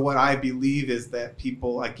believe is that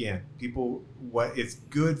what is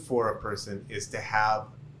good for a person is to have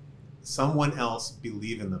someone else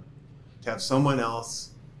believe in them, to have someone else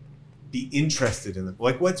be interested in them.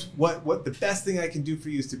 Like what the best thing I can do for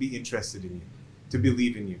you is to be interested in you, to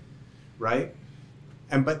believe in you, right?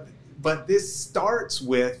 And but this starts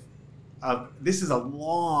with this is a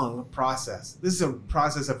long process. This is a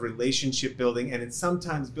process of relationship building, and it's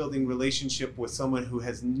sometimes building relationship with someone who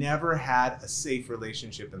has never had a safe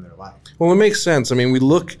relationship in their life. Well, it makes sense. I mean, we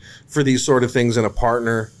look for these sort of things in a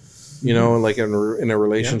partner, you know, like in a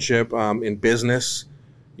relationship, in business.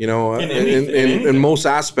 You know, in most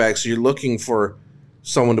aspects, you're looking for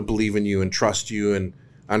someone to believe in you and trust you and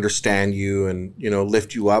understand you and, you know,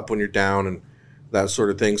 lift you up when you're down and that sort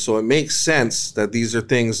of thing. So it makes sense that these are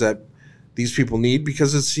things that these people need,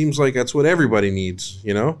 because it seems like that's what everybody needs,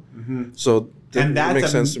 you know? Mm-hmm. So that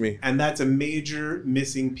makes sense to me. And that's a major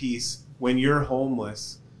missing piece when you're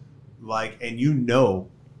homeless, and you know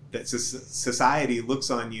that society looks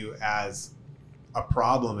on you as a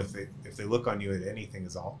problem if they look on you at anything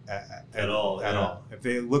at all. If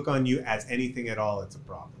they look on you as anything at all, it's a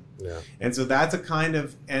problem. Yeah. And so that's a kind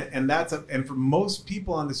of and for most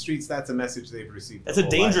people on the streets, that's a message they've received. That's a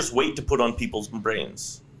dangerous weight to put on people's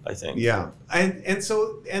brains, I think. Yeah. And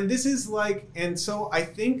so I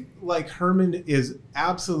think like Herman is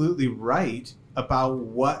absolutely right about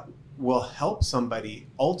what will help somebody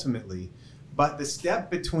ultimately. But the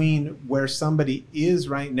step between where somebody is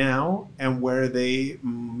right now and where they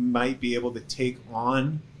might be able to take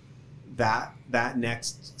on that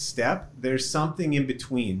next step, there's something in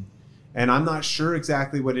between. And I'm not sure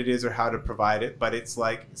exactly what it is or how to provide it, but it's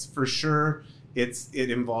for sure it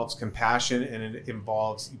involves compassion, and it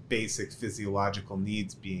involves basic physiological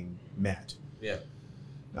needs being met. Yeah.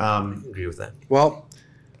 I agree with that. Well,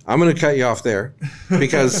 I'm going to cut you off there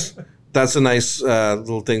because that's a nice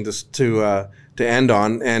little thing to end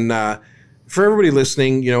on. And for everybody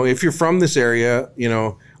listening, you know, if you're from this area, you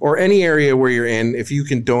know, or any area where you're in, if you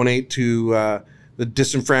can donate to the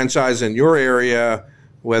disenfranchised in your area,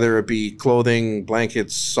 whether it be clothing,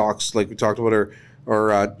 blankets, socks, like we talked about,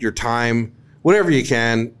 or your time, whatever you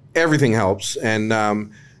can, everything helps. And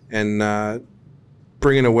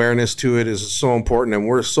bringing awareness to it is so important, and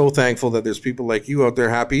we're so thankful that there's people like you out there,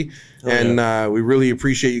 Happy. We really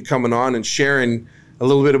appreciate you coming on and sharing a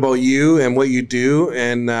little bit about you and what you do.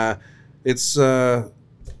 And it's we got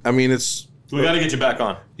to get you back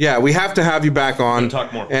on. Yeah, we have to have you back on.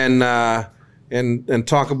 Talk more. And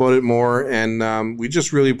talk about it more. And we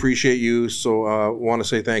just really appreciate you. So want to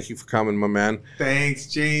say thank you for coming, my man. Thanks,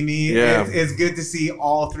 Jamie. Yeah. It's good to see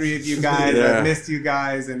all three of you guys. Yeah. I've missed you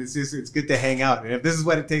guys, and it's good to hang out. And if this is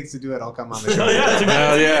what it takes to do it, I'll come on the show. It's a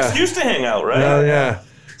good excuse to hang out, right? Yeah.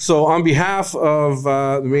 So on behalf of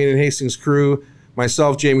the Maine and Hastings crew,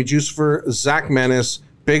 myself, Jamie Jucifer, Zach Menace,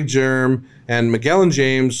 Big Germ, and Miguel and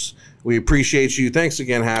James, we appreciate you. Thanks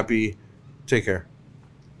again, Happy. Take care.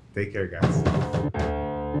 Take care, guys.